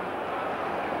throw-in.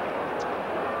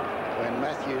 When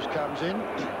Matthews comes in,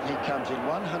 he comes in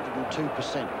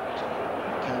 102%.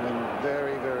 Came in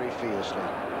very, very fiercely.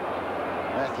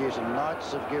 Matthews and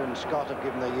Knights have given Scott have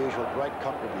given their usual great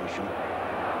contribution.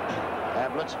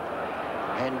 Ablett,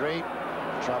 Hendry,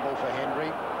 trouble for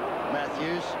Hendry.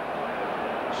 Matthews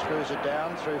screws it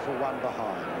down, through for one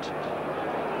behind.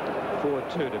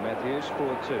 4-2 to Matthews,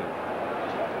 4-2.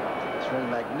 3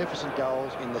 magnificent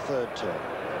goals in the 3rd term.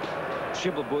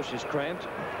 Schimmelbusch is cramped.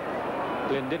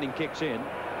 Glendinning kicks in.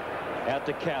 Out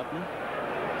to Cowton.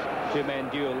 2-man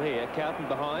duel here. Cowton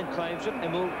behind, claims it,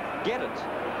 and will get it.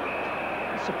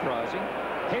 Surprising.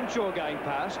 Henshaw going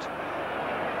past.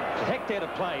 It's a heck there to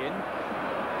play in.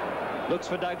 Looks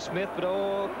for Doug Smith, but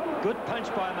good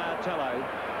punch by Martello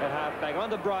at half-back. On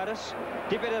to Brightus.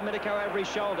 Digitised over his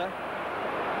shoulder.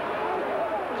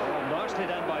 Nicely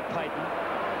done by Payton.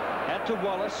 Out to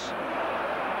Wallace.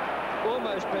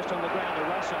 Almost pressed on the ground to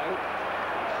Russo.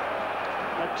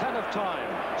 A ton of time.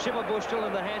 Schimmelbusch still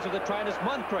in the hands of the trainers.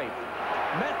 Moncrief.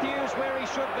 Matthews where he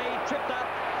should be. Tripped up.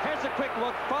 Has a quick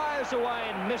look. Fires away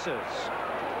and misses.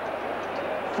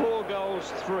 4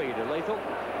 goals, 3 to Lethal.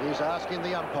 He's asking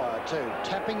the umpire too.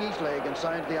 Tapping his leg and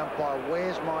saying to the umpire,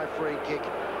 where's my free kick?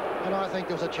 And I think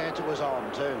there was a chance it was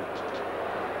on too.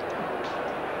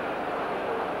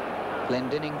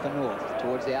 Glendinning for North,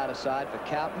 towards the outer side for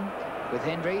Cowton with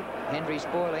Hendry. Hendry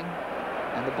spoiling,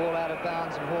 and the ball out of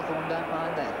bounds, and Hawthorn don't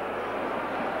mind that.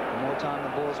 The more time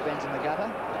the ball spends in the gutter,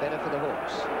 the better for the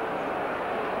Hawks.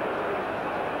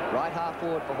 Right half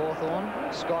forward for Hawthorn.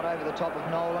 Scott over the top of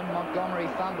Nolan. Montgomery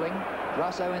fumbling.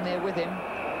 Russo in there with him,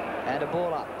 and a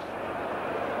ball up.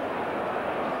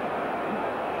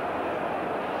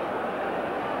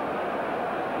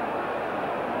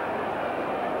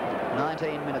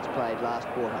 "19 minutes played last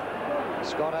quarter.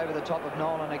 Scott over the top of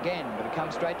Nolan again, but it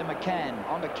comes straight to McCann.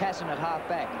 On to Casson at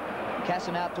half-back.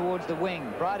 Casson out towards the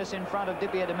wing. Brightus in front of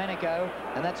Digitised,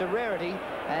 and that's a rarity,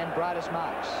 and Brightus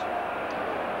marks.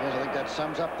 Yes, I think that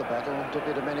sums up the battle.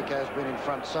 Digitised has been in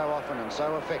front so often and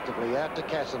so effectively. Out to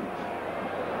Casson.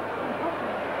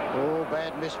 Oh,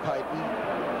 bad miss Payton.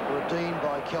 Redeemed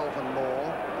by Kelvin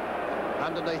Moore.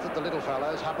 Underneath it, the little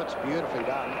fellows. Huppert's beautifully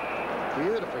done.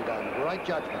 Beautifully done. Great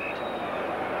judgment.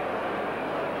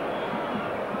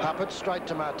 Huppert straight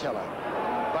to Martello.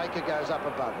 Baker goes up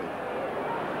above him.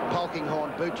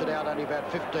 Polkinghorne boots it out only about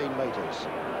 15 metres.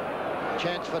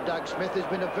 Chance for Doug Smith, who's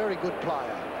been a very good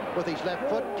player. With his left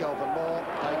foot, Kelvin Moore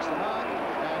takes the mark,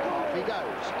 and off he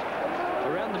goes.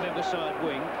 Around the member side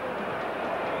wing.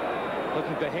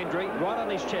 Looking for Hendry. Right on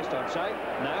his chest, I'd say.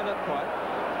 No, not quite.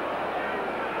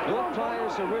 North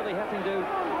players are really having to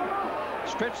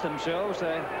stretch themselves.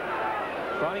 They're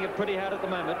finding it pretty hard at the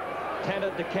moment.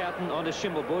 Tanner to Cowton onto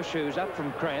Schimmelbusch, who's up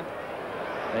from cramp.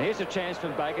 And here's a chance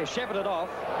from Baker. Shepherded it off.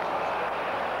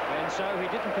 And so he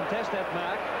didn't contest that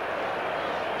mark.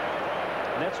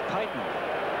 And that's Payton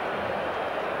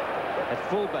at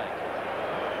fullback.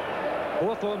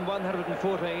 Hawthorn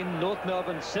 114, North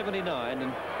Melbourne 79,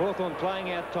 and Hawthorn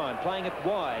playing out time, playing it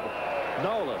wide.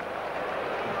 Nolan.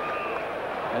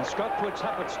 And Scott puts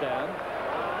Hupperts down.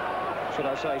 Should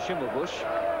I say Schimmelbusch?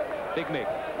 Big Mick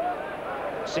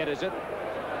centres it.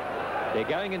 They're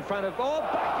going in front of... Oh,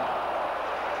 Baker!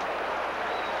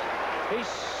 He's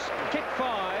kicked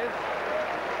 5,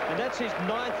 and that's his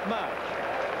 9th mark.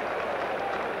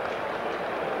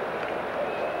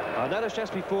 I noticed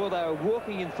just before they were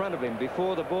walking in front of him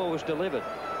before the ball was delivered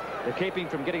to keep him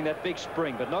from getting that big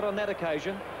spring, but not on that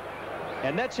occasion.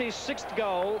 And that's his 6th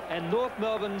goal and North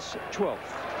Melbourne's 12th.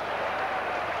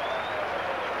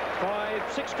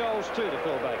 6 goals, 2 to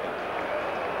Phil Baker.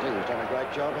 Gee, he's done a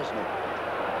great job, hasn't he?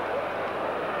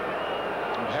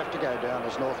 He'd have to go down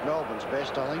as North Melbourne's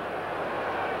best, I think.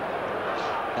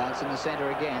 Bounce in the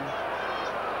centre again.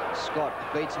 Scott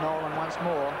beats Nolan once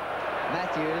more.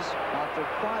 Matthews, after a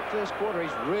quiet first quarter,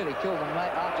 he's really killed them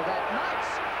late after that.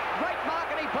 Knights, great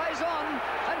mark, and he plays on,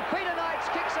 and Peter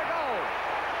Knights kicks a goal.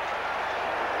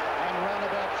 And around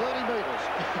about 30 metres.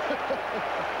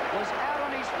 Was out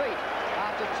on his feet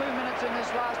after 2 minutes in this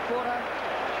last quarter,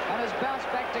 and has bounced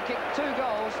back to kick 2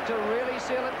 goals to really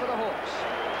seal it for the Hawks.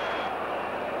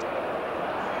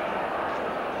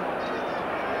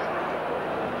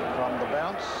 From the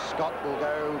bounce, Scott will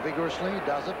go vigorously,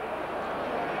 does it.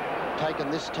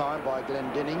 Taken this time by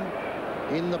Glendinning.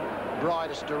 In the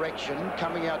Bridus' direction.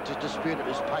 Coming out to dispute it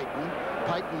is Peyton.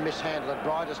 Peyton mishandled it.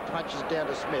 Bridus punches down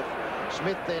to Smith.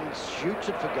 Smith then shoots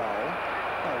it for goal.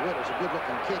 Oh, well, it was a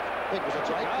good-looking kick. It was a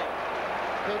great kick.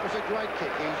 It was a great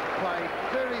kick. He's played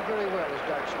very, very well as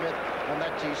Doug Smith, and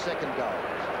that's his second goal.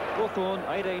 Hawthorn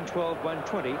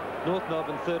 18-12-120, North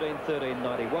Melbourne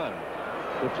 13-13-91.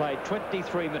 We played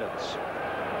 23 minutes.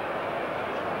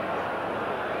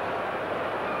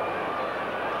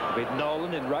 With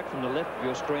Nolan in ruck from the left of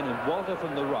your screen and Walter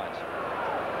from the right.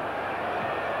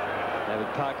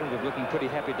 David Parkland is looking pretty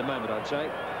happy at the moment, I'd say.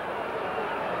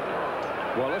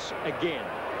 Wallace again.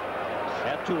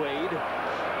 Out to Eade.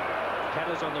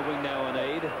 Tanner's on the wing now on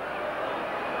Eade.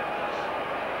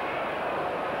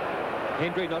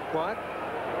 Hendry not quite.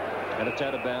 And it's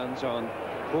out of bounds on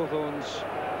Hawthorn's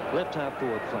left half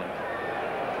forward flank.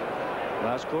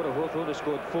 Last quarter, Hawthorn has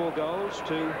scored 4 goals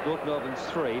to North Melbourne's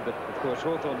 3, but of course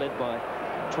Hawthorn led by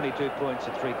 22 points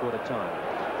at three-quarter time.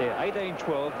 They're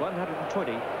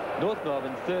 18-12-120, North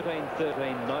Melbourne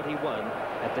 13-13-91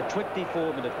 at the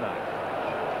 24-minute mark.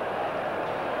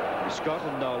 Scott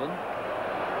and Nolan.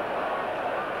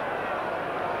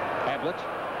 Ablett,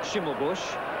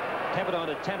 Schimmelbusch, tap it on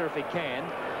to Tanner if he can.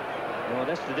 Well,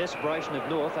 that's the desperation of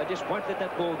North. They just won't let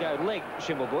that ball go. Leg,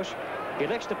 Schimmelbusch. He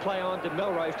elects to play on to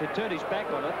Melrose to turn his back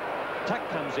on it. Tuck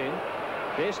comes in.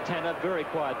 There's Tanner, very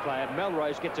quiet player.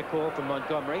 Melrose gets a call from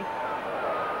Montgomery.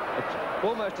 It's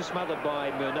almost smothered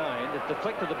by Murnane. It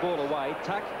deflected the ball away.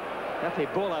 Tuck, up here,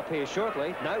 ball up here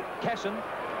shortly. No, Casson,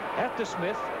 out to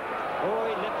Smith. Oh,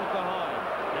 he left it behind.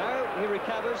 No, he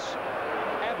recovers.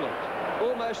 Ablett,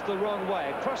 almost the wrong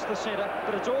way, across the centre,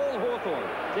 but it's all Hawthorn.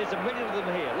 There's a million of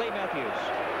them here. Lee Matthews.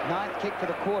 9th kick for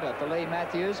the quarter for Lee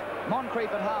Matthews.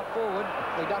 Moncrief at half forward.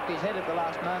 He ducked his head at the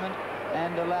last moment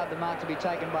and allowed the mark to be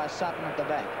taken by Sutton at the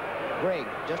back. Greg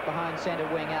just behind centre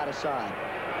wing out of side.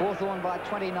 Hawthorn by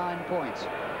 29 points.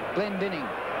 Glendinning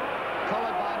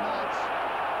collared by Knights.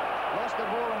 Lost the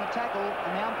ball in the tackle,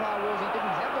 and the umpire rules he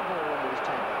didn't have the ball when he was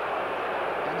tackled.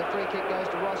 And the free kick goes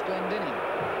to Ross Glendinning.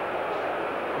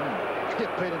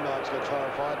 Peter Knights looks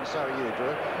horrified, and so are you,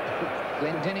 Drew.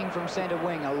 Glendinning from centre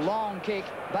wing, a long kick.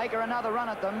 Baker another run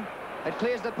at them. It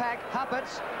clears the pack.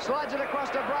 Huppets slides it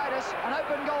across to Bridus. An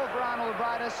open goal for Arnold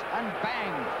Bridus, and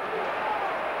bang!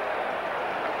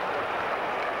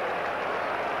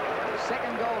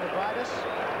 Second goal to Bridus.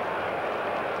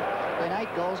 Been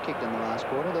 8 goals kicked in the last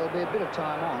quarter. There'll be a bit of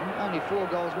time on. Only 4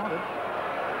 goals wanted.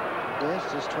 Yes,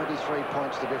 there's 23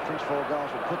 points the difference. 4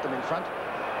 goals would put them in front.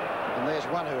 And there's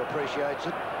one who appreciates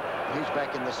it. He's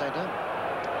back in the centre.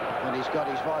 And he's got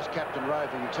his vice-captain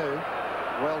roving too.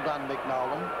 Well done, Mick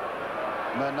Nolan.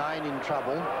 Murnane in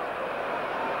trouble.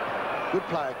 Good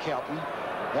player, Kelton.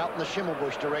 Out in the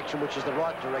Schimmelbusch direction, which is the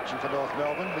right direction for North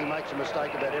Melbourne. He makes a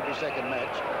mistake about every second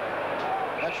match.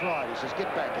 That's right, he says,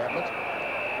 get back, Ablett.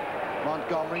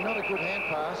 Montgomery, not a good hand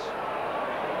pass.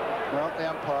 Well, the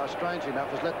umpire, strangely enough,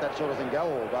 has let that sort of thing go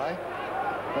all day.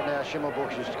 But now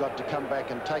Schimmelbusch has got to come back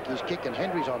and take his kick, and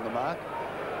Henry's on the mark,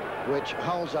 which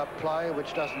holds up play,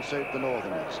 which doesn't suit the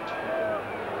Northerners.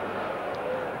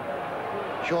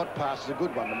 Short pass is a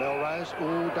good one to Melrose.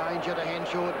 Ooh, danger to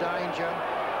Henshaw, danger.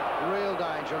 Real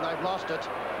danger, and they've lost it.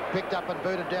 Picked up and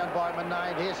booted down by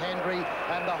Murnane. Here's Hendry,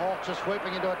 and the Hawks are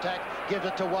swooping into attack. Gives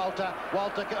it to Walter.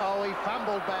 Walter, oh, he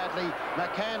fumbled badly.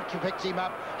 McCann picks him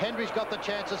up. Hendry's got the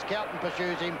chance as Kelton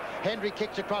pursues him. Hendry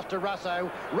kicks across to Russo.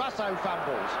 Russo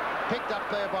fumbles. Picked up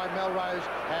there by Melrose,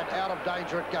 and out of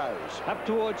danger it goes. Up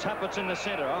towards Huppets in the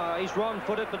centre. Oh, he's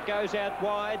wrong-footed, but goes out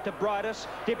wide to Bridus.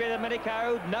 Tippy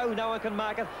Domenico. No one can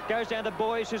mark it. Goes down to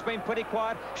Boys, who's been pretty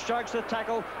quiet. Strokes the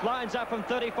tackle. Lines up from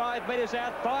 35 metres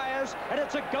out. Fires, and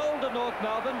it's a goal to North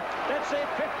Melbourne. That's their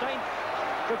 15th.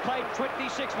 We've played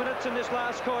 26 minutes in this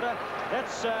last quarter.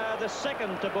 That's the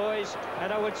second to Boys,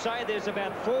 and I would say there's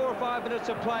about 4 or 5 minutes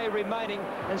of play remaining,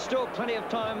 and still plenty of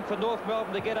time for North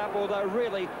Melbourne to get up, although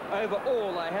really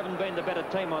overall they haven't been the better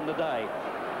team on the day.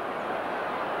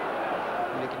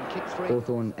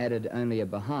 Hawthorn added only a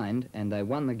behind, and they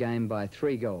won the game by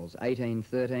 3 goals,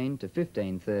 18-13 to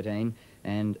 15-13,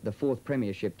 and the 4th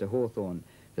premiership to Hawthorn.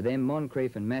 For them,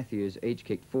 Moncrief and Matthews each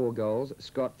kicked 4 goals,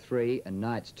 Scott 3 and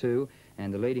Knights 2,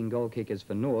 and the leading goal kickers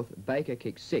for North, Baker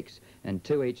kicked 6, and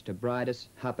 2 each to Bridus,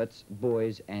 Huppets,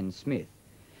 Boys and Smith.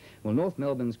 Well, North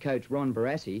Melbourne's coach Ron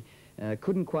Barassi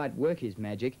couldn't quite work his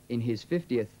magic in his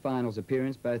 50th finals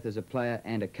appearance, both as a player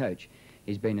and a coach.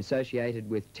 He's been associated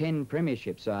with 10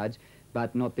 premiership sides,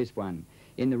 but not this one.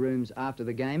 In the rooms after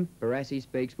the game, Barassi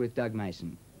speaks with Doug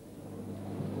Mason.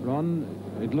 Ron,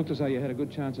 it looked as though you had a good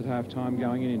chance at half-time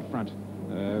going in front.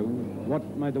 What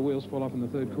made the wheels fall off in the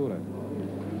third quarter?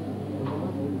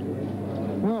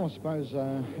 Well, I suppose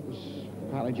it was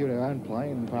partly due to our own play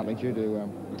and partly due to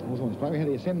Hawthorn's play. We had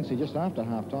the ascendancy just after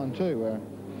half-time too,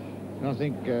 and I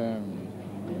think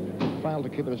failed to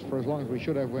keep it for as long as we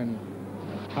should have when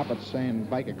Puppets and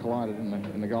Baker collided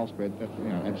in the goal spread. You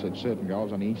know, absolute certain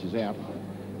goals, only inches out.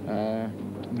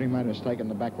 We made a mistake in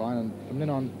the back line, and from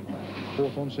then on,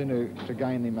 Hawthorn seemed to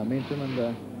gain the momentum,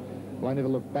 and well, I never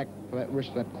looked back for that rest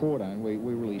of that quarter, and we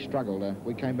really struggled.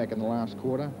 We came back in the last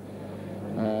quarter,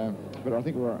 but I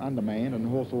think we were undermanned, and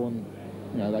Hawthorn,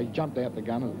 you know, they jumped out the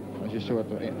gun, as you saw at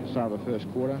the start of the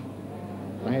first quarter.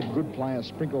 They had good players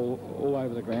sprinkled all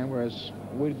over the ground, whereas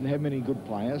we didn't have many good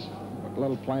players. A lot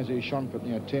of players who shone for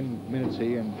 10 minutes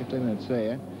here and 15 minutes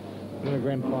there. But in a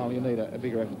grand final, you need a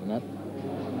bigger effort than that.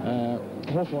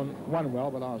 Hawthorn won well,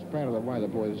 but I was proud of the way the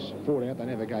boys fought out. They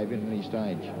never gave in at any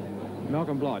stage.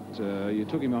 Malcolm Blight, you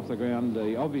took him off the ground.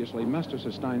 He obviously must have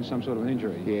sustained some sort of an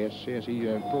injury. Yes, he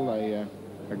pulled a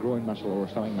groin muscle or a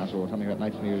stomach muscle or something of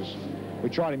that nature. We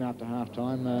tried him after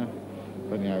half-time,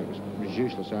 but, you know, it was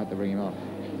useless. I had to bring him off.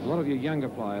 A lot of your younger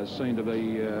players seem to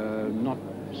be not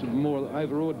more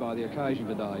overawed by the occasion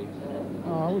today.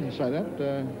 Oh, I wouldn't say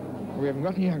that. We haven't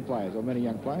got any young players, or many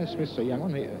young players. Smith's a young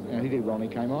one. He did well when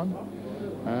he came on.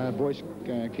 Boyce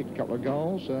kicked a couple of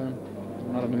goals. I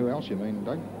don't know who else you mean,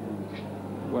 Doug.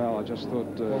 Well, I just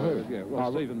thought... well, who? Yeah,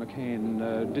 Stephen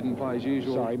McCann didn't play as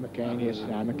usual. Sorry, McCann, yes.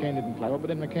 No, McCann didn't play well, but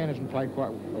then McCann hasn't played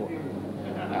quite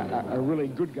a really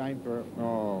good game for,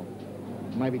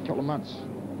 maybe a couple of months.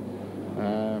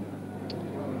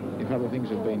 If other things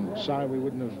had been so, we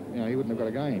wouldn't have, he wouldn't have got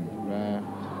a game.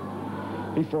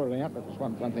 He fought it out, that was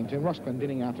one thing too. Ross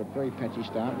Glendinning, after a very patchy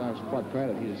start, I was quite proud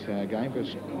of his game,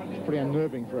 because it's pretty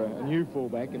unnerving for a new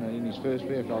fullback in his first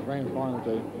VFL grand final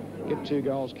to get 2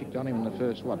 goals kicked on him in the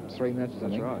first, 3 minutes, I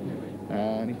think. That's right.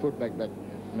 And he fought back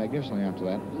magnificently after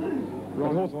that.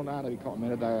 But Hawthorn are to be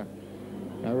complimented. They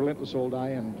were relentless all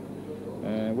day, and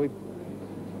we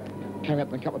came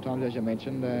at them a couple of times, as you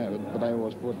mentioned, but they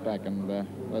always fought back, and they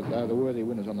were the worthy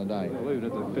winners on the day. Well, even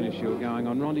at the finish you were going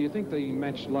on, Ron, do you think the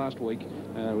match last week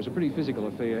was a pretty physical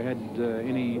affair, had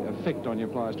any effect on your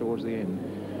players towards the end?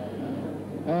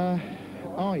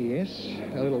 Oh, yes,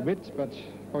 a little bit, but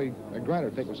probably a greater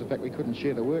effect was the fact we couldn't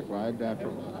share the workload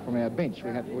from our bench.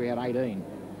 We had 18,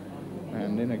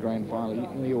 and in a grand final,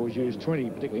 we always used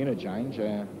 20, particularly interchange.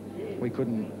 We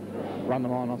couldn't run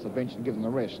them on off the bench and give them the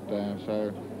rest,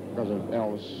 so because of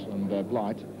Elves and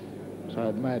Blight. So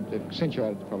it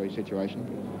accentuated the probably situation.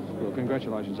 Well,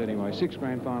 congratulations anyway. 6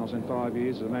 grand finals in 5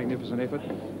 years is a magnificent effort.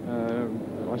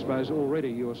 I suppose already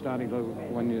you're starting to,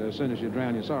 as soon as you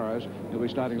drown your sorrows, you'll be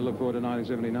starting to look forward to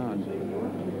 1979.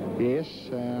 Yes,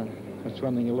 that's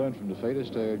one thing you learn from defeat, is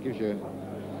it gives you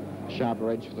a sharper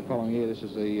edge for the following year. This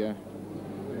is the,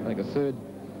 I think, the third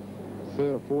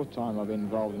or fourth time I've been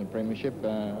involved in the premiership,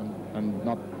 and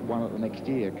not one at the next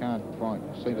year. Can't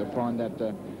seem to find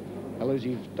that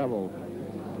elusive double.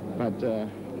 But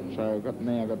so I've got to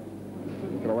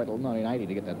wait till 1980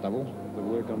 to get that double. To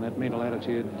work on that mental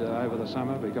attitude over the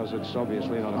summer, because it's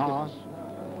obviously not a fitness.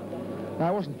 No,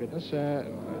 it wasn't fitness.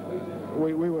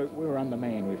 We were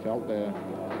undermanned, we felt.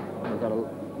 We've got to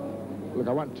look.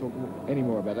 I won't talk any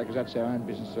more about that, because that's our own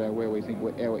business, where we think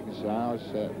our weaknesses are.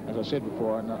 As I said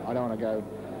before, and I don't want to go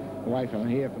away from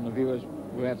here, from the viewers,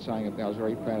 without saying that I was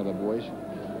very proud of the boys.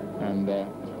 And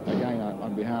again,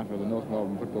 on behalf of the North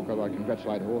Melbourne Football Club, I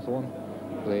congratulate Hawthorn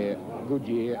for their good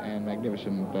year and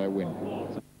magnificent win.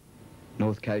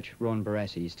 North coach Ron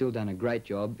Barassi still done a great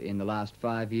job in the last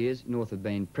 5 years. North have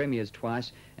been premiers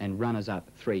twice and runners-up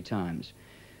 3 times.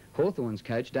 Hawthorn's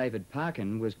coach David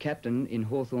Parkin was captain in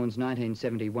Hawthorn's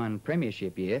 1971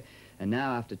 premiership year, and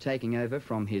now, after taking over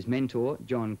from his mentor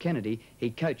John Kennedy, he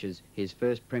coaches his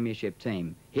first premiership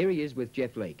team. Here he is with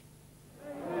Jeff Leake.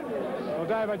 Well,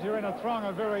 David, you're in a throng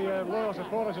of very loyal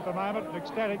supporters at the moment, and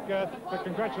ecstatic. But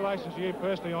congratulations to you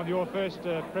personally on your first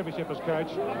premiership as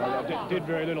coach. Well, I did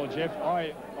very little, Jeff.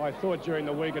 I thought during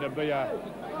the week it'd be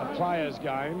a players'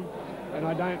 game, and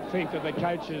I don't think that the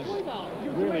coaches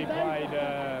really played,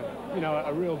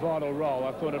 a real vital role.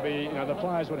 I thought it'd be, the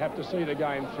players would have to see the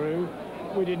game through.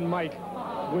 We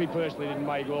personally didn't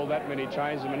make all that many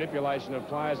changes and manipulation of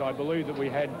players. I believe that we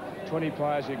had 20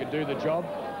 players who could do the job.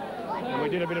 And we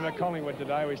did a bit of a Collingwood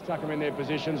today. We stuck them in their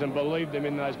positions and believed them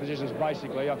in those positions,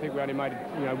 basically. I think we only made,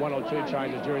 1 or 2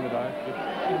 changes during the day.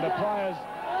 And the players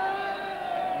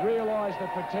realised the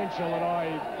potential that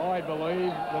I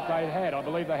believe that they had. I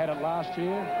believe they had it last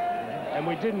year, and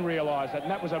we didn't realise that,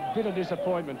 and that was a bit of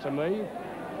disappointment to me.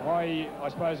 I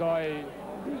suppose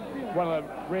one of the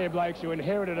rare blokes who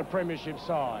inherited a premiership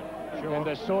side. Sure. And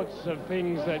the sorts of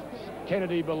things that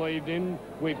Kennedy believed in,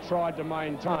 we've tried to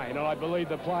maintain. And I believe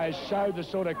the players showed the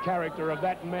sort of character of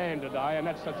that man today, and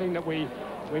that's the thing that we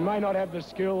may not have the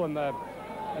skill and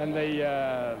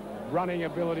the running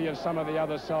ability of some of the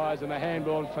other sides and the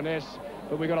handball and finesse,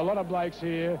 but we've got a lot of blokes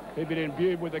here who've been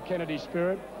imbued with the Kennedy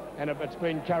spirit, and it's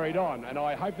been carried on. And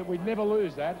I hope that we'd never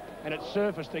lose that, and it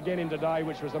surfaced again in today,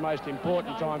 which was the most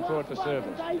important time for it to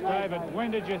surface. David,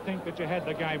 when did you think that you had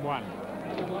the game won?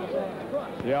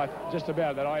 Yeah, just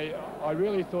about that. I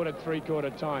really thought at three-quarter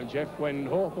time, Jeff, when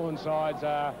Hawthorn sides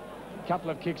are a couple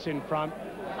of kicks in front,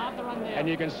 and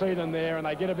you can see them there, and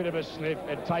they get a bit of a sniff.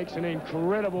 It takes an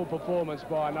incredible performance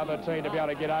by another team to be able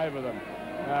to get over them.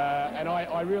 And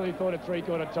I really thought at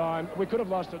three-quarter time, we could have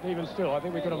lost it even still. I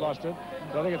think we could have lost it.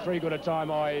 But I think at three-quarter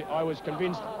time, I was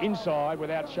convinced inside,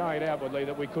 without showing it outwardly,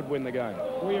 that we could win the game.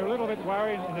 Were you a little bit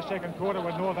worried in the second quarter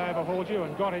when North overhauled you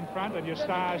and got in front, and your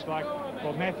stars like,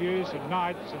 well, Matthews and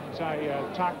Knights and, say,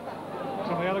 Tuck,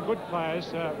 some of the other good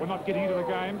players were not getting into the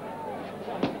game?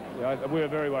 Yeah, we were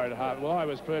very worried at half. Well, I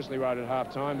was personally worried at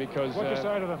half-time because... What did you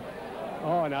say to them?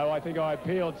 Oh, no, I think I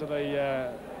appealed to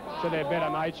their better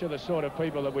nature, the sort of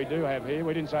people that we do have here.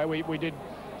 We didn't say we did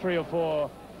 3 or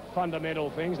 4 fundamental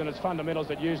things, and it's fundamentals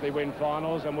that usually win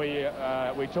finals, and we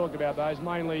talked about those,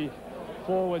 mainly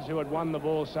forwards who had won the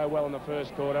ball so well in the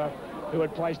first quarter, who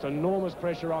had placed enormous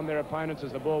pressure on their opponents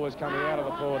as the ball was coming out of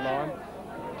the forward line.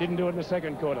 Didn't do it in the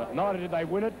second quarter. Neither did they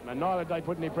win it, and neither did they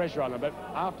put any pressure on them. But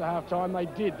after half-time, they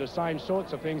did the same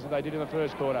sorts of things that they did in the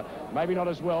first quarter. Maybe not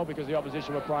as well because the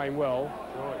opposition were playing well,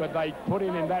 but they put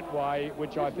in that way,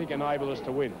 which I think enabled us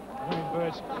to win.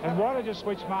 And why did you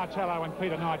switch Martello and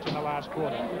Peter Knights in the last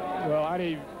quarter? Well,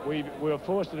 we were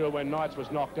forced to do it when Knights was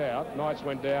knocked out. Knights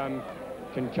went down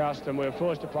concussed, and we were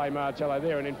forced to play Martello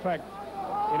there. And in fact,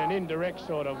 in an indirect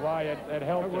sort of way, it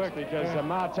helped us because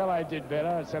Martello did better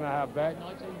at centre-half back,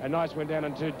 and Knights went down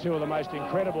and did 2 of the most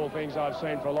incredible things I've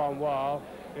seen for a long while,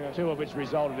 2 of which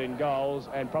resulted in goals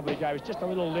and probably gave us just a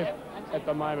little lift at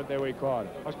the moment they're required.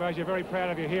 I suppose you're very proud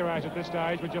of your heroes at this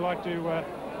stage. Would you like to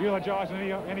eulogise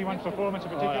anyone's performance in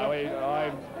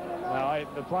particular?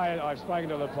 The player, I've spoken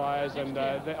to the players, and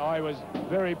I was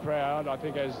very proud. I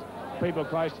think as people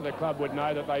close to the club would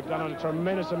know that they've done a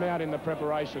tremendous amount in the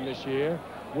preparation this year.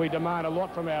 We demand a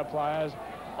lot from our players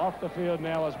off the field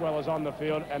now as well as on the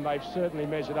field, and they've certainly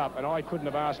measured up, and I couldn't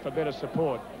have asked for better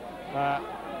support.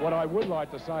 What I would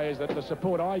like to say is that the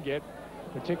support I get,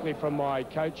 particularly from my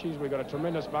coaches, we've got a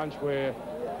tremendous bunch where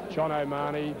John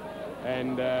O'Mahony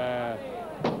and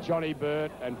Johnny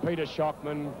Burt and Peter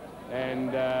Shockman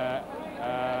and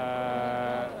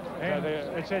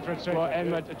etc. Well,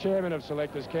 and the chairman of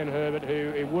selectors, Ken Herbert,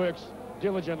 who works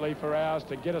diligently for hours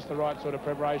to get us the right sort of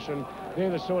preparation.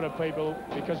 They're the sort of people,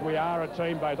 because we are a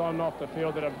team both on and off the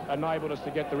field, that have enabled us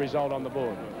to get the result on the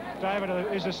board. David,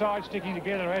 is the side sticking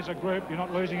together as a group? You're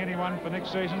not losing anyone for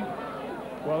next season?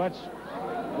 Well,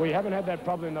 we haven't had that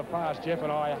problem in the past, Jeff,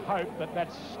 and I hope that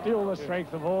that's still the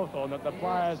strength of Hawthorn, that the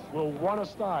players will want to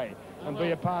stay and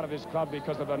be a part of this club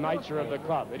because of the nature of the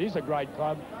club. It is a great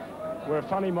club. We're a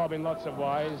funny mob in lots of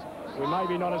ways. We may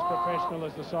be not as professional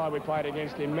as the side we played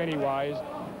against in many ways,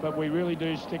 but we really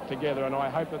do stick together, and I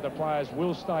hope that the players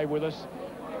will stay with us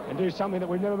and do something that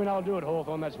we've never been able to do at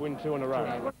Hawthorn, that's win 2 in a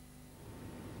row.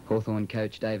 Hawthorn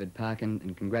coach David Parkin,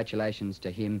 and congratulations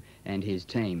to him and his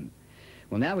team.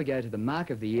 Well, now we go to the mark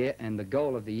of the year and the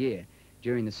goal of the year.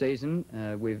 During the season,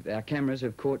 our cameras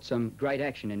have caught some great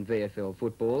action in VFL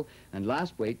football, and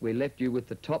last week we left you with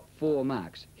the top 4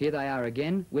 marks. Here they are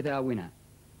again with our winner.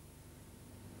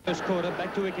 First quarter,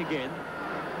 back to Wick again.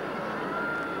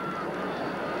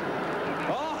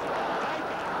 Oh,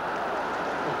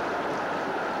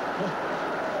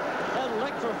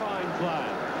 electrifying play.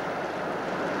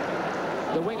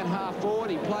 The wing and half forward,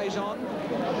 he plays on.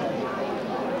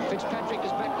 Fitzpatrick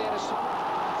is back there to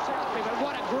Southby, but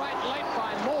what a great leap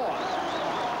by Moore.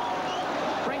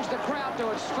 Brings the crowd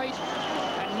to its feet,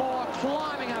 and Moore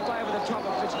climbing up over the top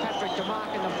of Fitzpatrick to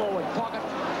mark in the forward pocket,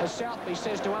 as Southby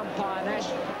says to umpire Nash.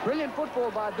 Brilliant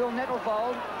football by Bill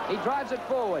Nettlefold. He drives it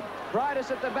forward.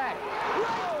 Bridus at the back. Great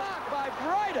mark by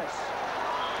Bridus.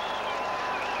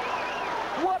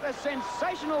 What a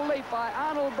sensational leap by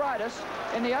Arnold Bridus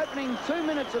in the opening 2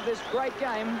 minutes of this great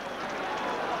game.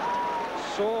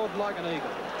 Soared like an eagle.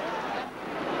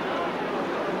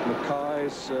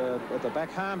 Mackay's at the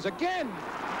back, Harms again.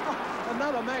 Oh,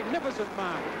 another magnificent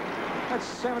mark. That's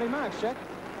 70 marks, Jack.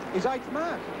 His 8th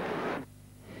mark.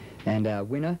 And our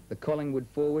winner, the Collingwood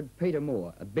forward, Peter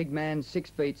Moore, a big man,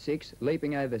 6'6",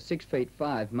 leaping over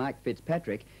 6'5", Mike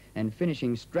Fitzpatrick, and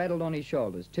finishing straddled on his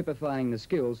shoulders, typifying the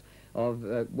skills of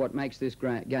what makes this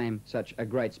game such a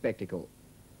great spectacle.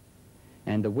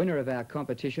 And the winner of our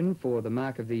competition for the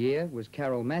Mark of the Year was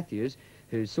Carol Matthews,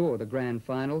 who saw the grand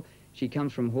final. She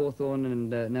comes from Hawthorn,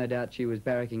 and no doubt she was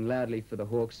barracking loudly for the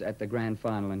Hawks at the grand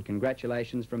final. And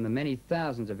congratulations from the many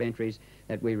thousands of entries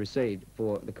that we received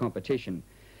for the competition.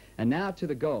 And now to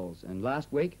the goals. And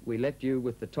last week we left you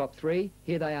with the top three.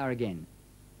 Here they are again.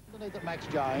 Underneath at Max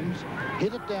James,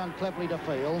 hit it down cleverly to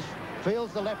Fields.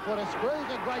 Fields the left footer, screws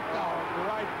a great goal.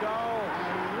 Great goal.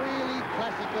 A really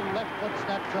classical left foot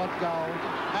snapshot goal.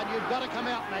 And you've got to come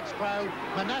out, Max Crow.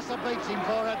 Manasseh beats him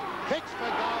for it, kicks for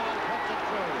goal and puts it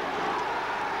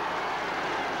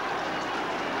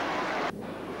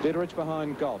through. Dieterich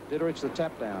behind Galt. Dieterich the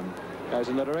tap down. Goes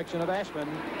in the direction of Ashman.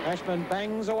 Ashman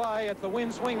bangs away at the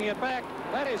wind, swinging it back.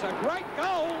 That is a great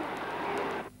goal.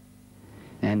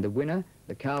 And the winner,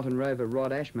 the Carlton rover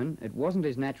Rod Ashman, it wasn't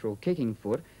his natural kicking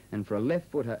foot, and for a left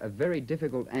footer, a very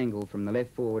difficult angle from the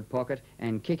left forward pocket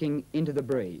and kicking into the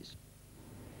breeze.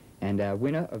 And our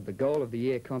winner of the Goal of the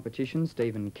Year competition,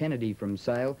 Stephen Kennedy from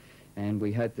Sale, and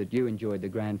we hope that you enjoyed the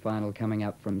grand final coming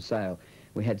up from Sale.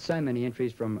 We had so many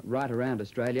entries from right around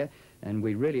Australia, and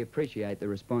we really appreciate the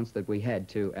response that we had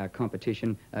to our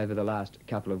competition over the last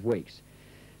couple of weeks.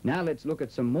 Now let's look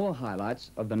at some more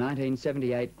highlights of the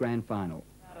 1978 grand final.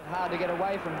 Hard to get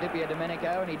away from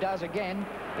Domenico, and he does again.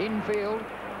 Infield,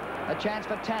 a chance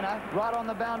for Tanner, right on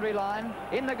the boundary line.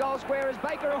 In the goal square is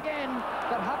Baker again,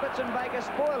 but Huppets and Baker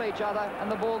spoil each other, and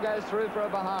the ball goes through for a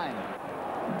behind.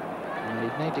 And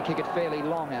he'd need to kick it fairly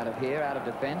long out of here, out of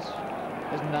defence.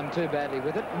 Hasn't done too badly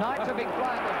with it. Knight's a big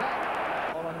fly at the back.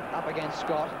 Up against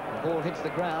Scott. The ball hits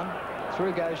the ground.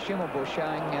 Through goes Schimmelbusch,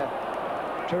 showing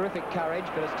terrific courage,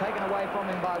 but it's taken away from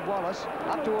him by Wallace.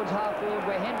 Up towards half forward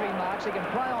where Hendry marks. He can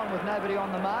play on with nobody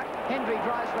on the mark. Hendry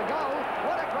drives for goal.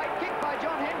 What a great kick by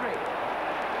John Hendry.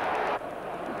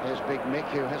 There's Big Mick,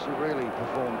 who hasn't really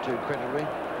performed too creditably.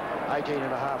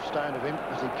 18.5 stone of him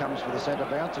as he comes for the centre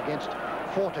bounce against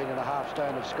 14.5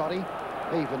 stone of Scotty.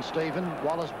 Even Stephen.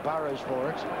 Wallace burrows for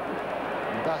it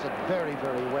and does it very,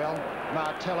 very well.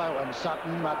 Martello and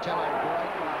Sutton. Martello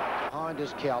great mark. Behind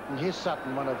is Kelton. Here's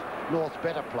Sutton, one of North's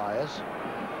better players.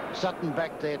 Sutton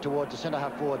back there towards the centre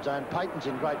half forward zone. Payton's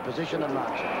in great position and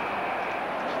marks.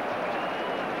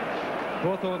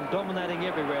 Hawthorn dominating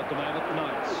everywhere at the moment.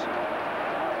 Knights.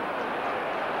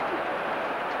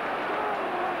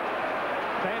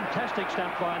 Fantastic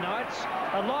stuff by Knights.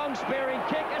 A long sparing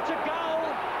kick. It's a goal.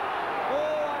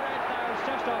 Oh, I don't know. It's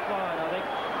just offline, I think.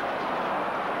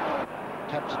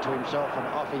 Taps it to himself and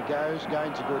off he goes.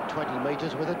 Gains a good 20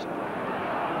 metres with it.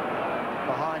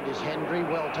 Behind is Hendry.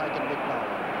 Well taken, Mick Nolan.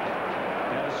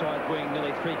 Outside wing,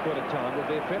 nearly three-quarter time. Will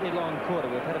be a fairly long quarter.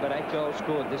 We've had about 8 goals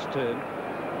scored this term.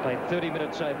 Played 30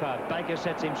 minutes so far. Baker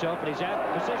sets himself, but he's out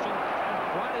of position.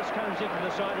 Whitus comes into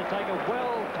the side to take a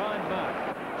well-timed mark.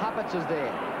 Huppets is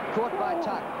there. Caught by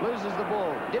Tuck. Loses the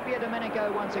ball.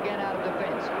 Domenico once again out of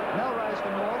defence. Melrose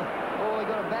for North. Oh, he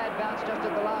got a bad bounce just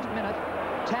at the last minute.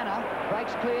 Tanner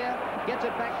breaks clear. Gets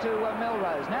it back to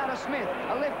Melrose. Now to Smith.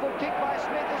 A left foot kick by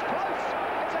Smith is close.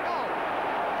 It's a goal.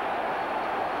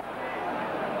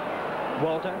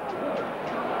 Walter.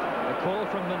 A call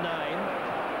from the name.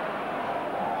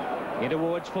 In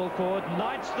towards full forward.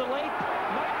 Knights the leap.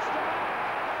 Knights the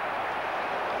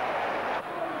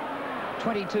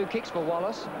 22 kicks for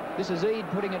Wallace. This is Eade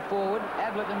putting it forward.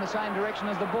 Ablett in the same direction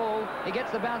as the ball. He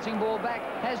gets the bouncing ball back.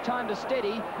 Has time to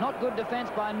steady. Not good defence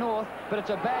by North, but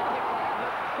it's a bad kick by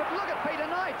Ablett. But look at Peter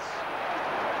Knights.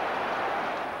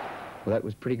 Well, that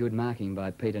was pretty good marking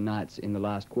by Peter Knights in the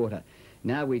last quarter.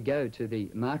 Now we go to the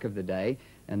mark of the day,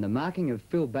 and the marking of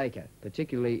Phil Baker,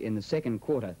 particularly in the second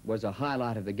quarter, was a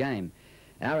highlight of the game.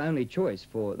 Our only choice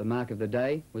for the mark of the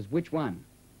day was which one?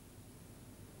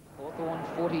 Hawthorn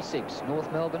 46,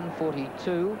 North Melbourne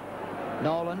 42.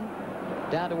 Nolan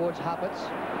down towards Huppets.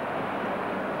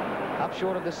 Up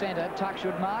short of the centre, Tuck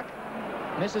should mark.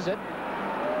 Misses it.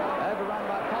 Overrun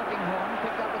by Polkinghorne.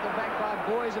 Picked up at the back by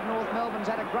Boys of North Melbourne's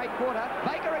had a great quarter.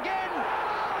 Baker again! Oh,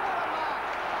 what a mark!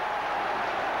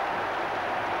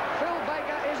 Phil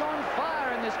Baker is on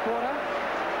fire in this quarter.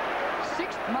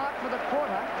 6th mark for the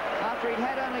quarter after he'd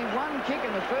had only 1 kick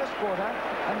in the first quarter,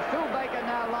 and Phil Baker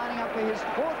now lining up for his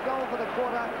 4th goal for the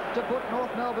quarter to put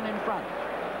North Melbourne in front.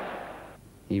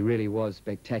 He really was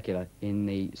spectacular in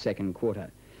the second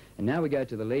quarter. And now we go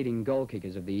to the leading goal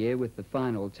kickers of the year with the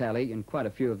final tally, and quite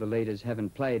a few of the leaders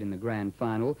haven't played in the grand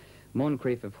final.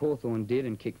 Moncrief of Hawthorn did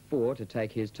and kicked 4 to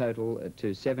take his total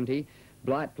to 70.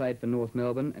 Blight played for North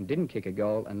Melbourne and didn't kick a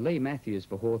goal, and Lee Matthews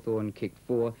for Hawthorn kicked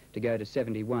 4 to go to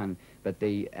 71. But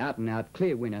the out-and-out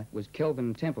clear winner was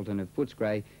Kelvin Templeton of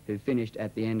Footscray, who finished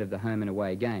at the end of the home and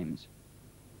away games.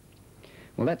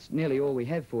 Well, that's nearly all we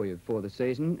have for you for the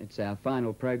season. It's our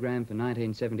final program for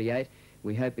 1978.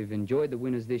 We hope you've enjoyed the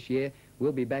winners this year.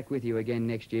 We'll be back with you again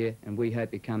next year, and we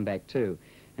hope you come back too.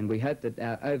 And we hope that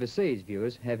our overseas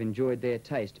viewers have enjoyed their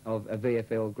taste of a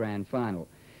VFL Grand Final.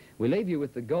 We leave you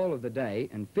with the goal of the day,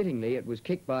 and fittingly it was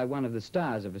kicked by one of the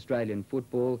stars of Australian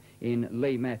football in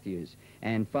Lee Matthews.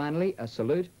 And finally, a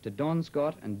salute to Don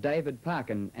Scott and David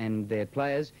Parkin and their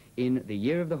players in the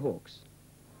Year of the Hawks.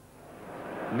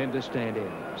 Members stand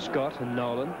in. Scott and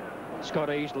Nolan.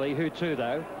 Scott easily. Who to,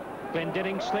 though?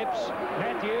 Glendinning slips.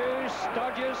 Matthews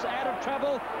dodges, out of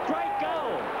trouble. Great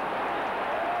goal!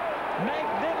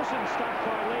 Magnificent stuff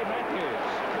by Lee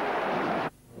Matthews.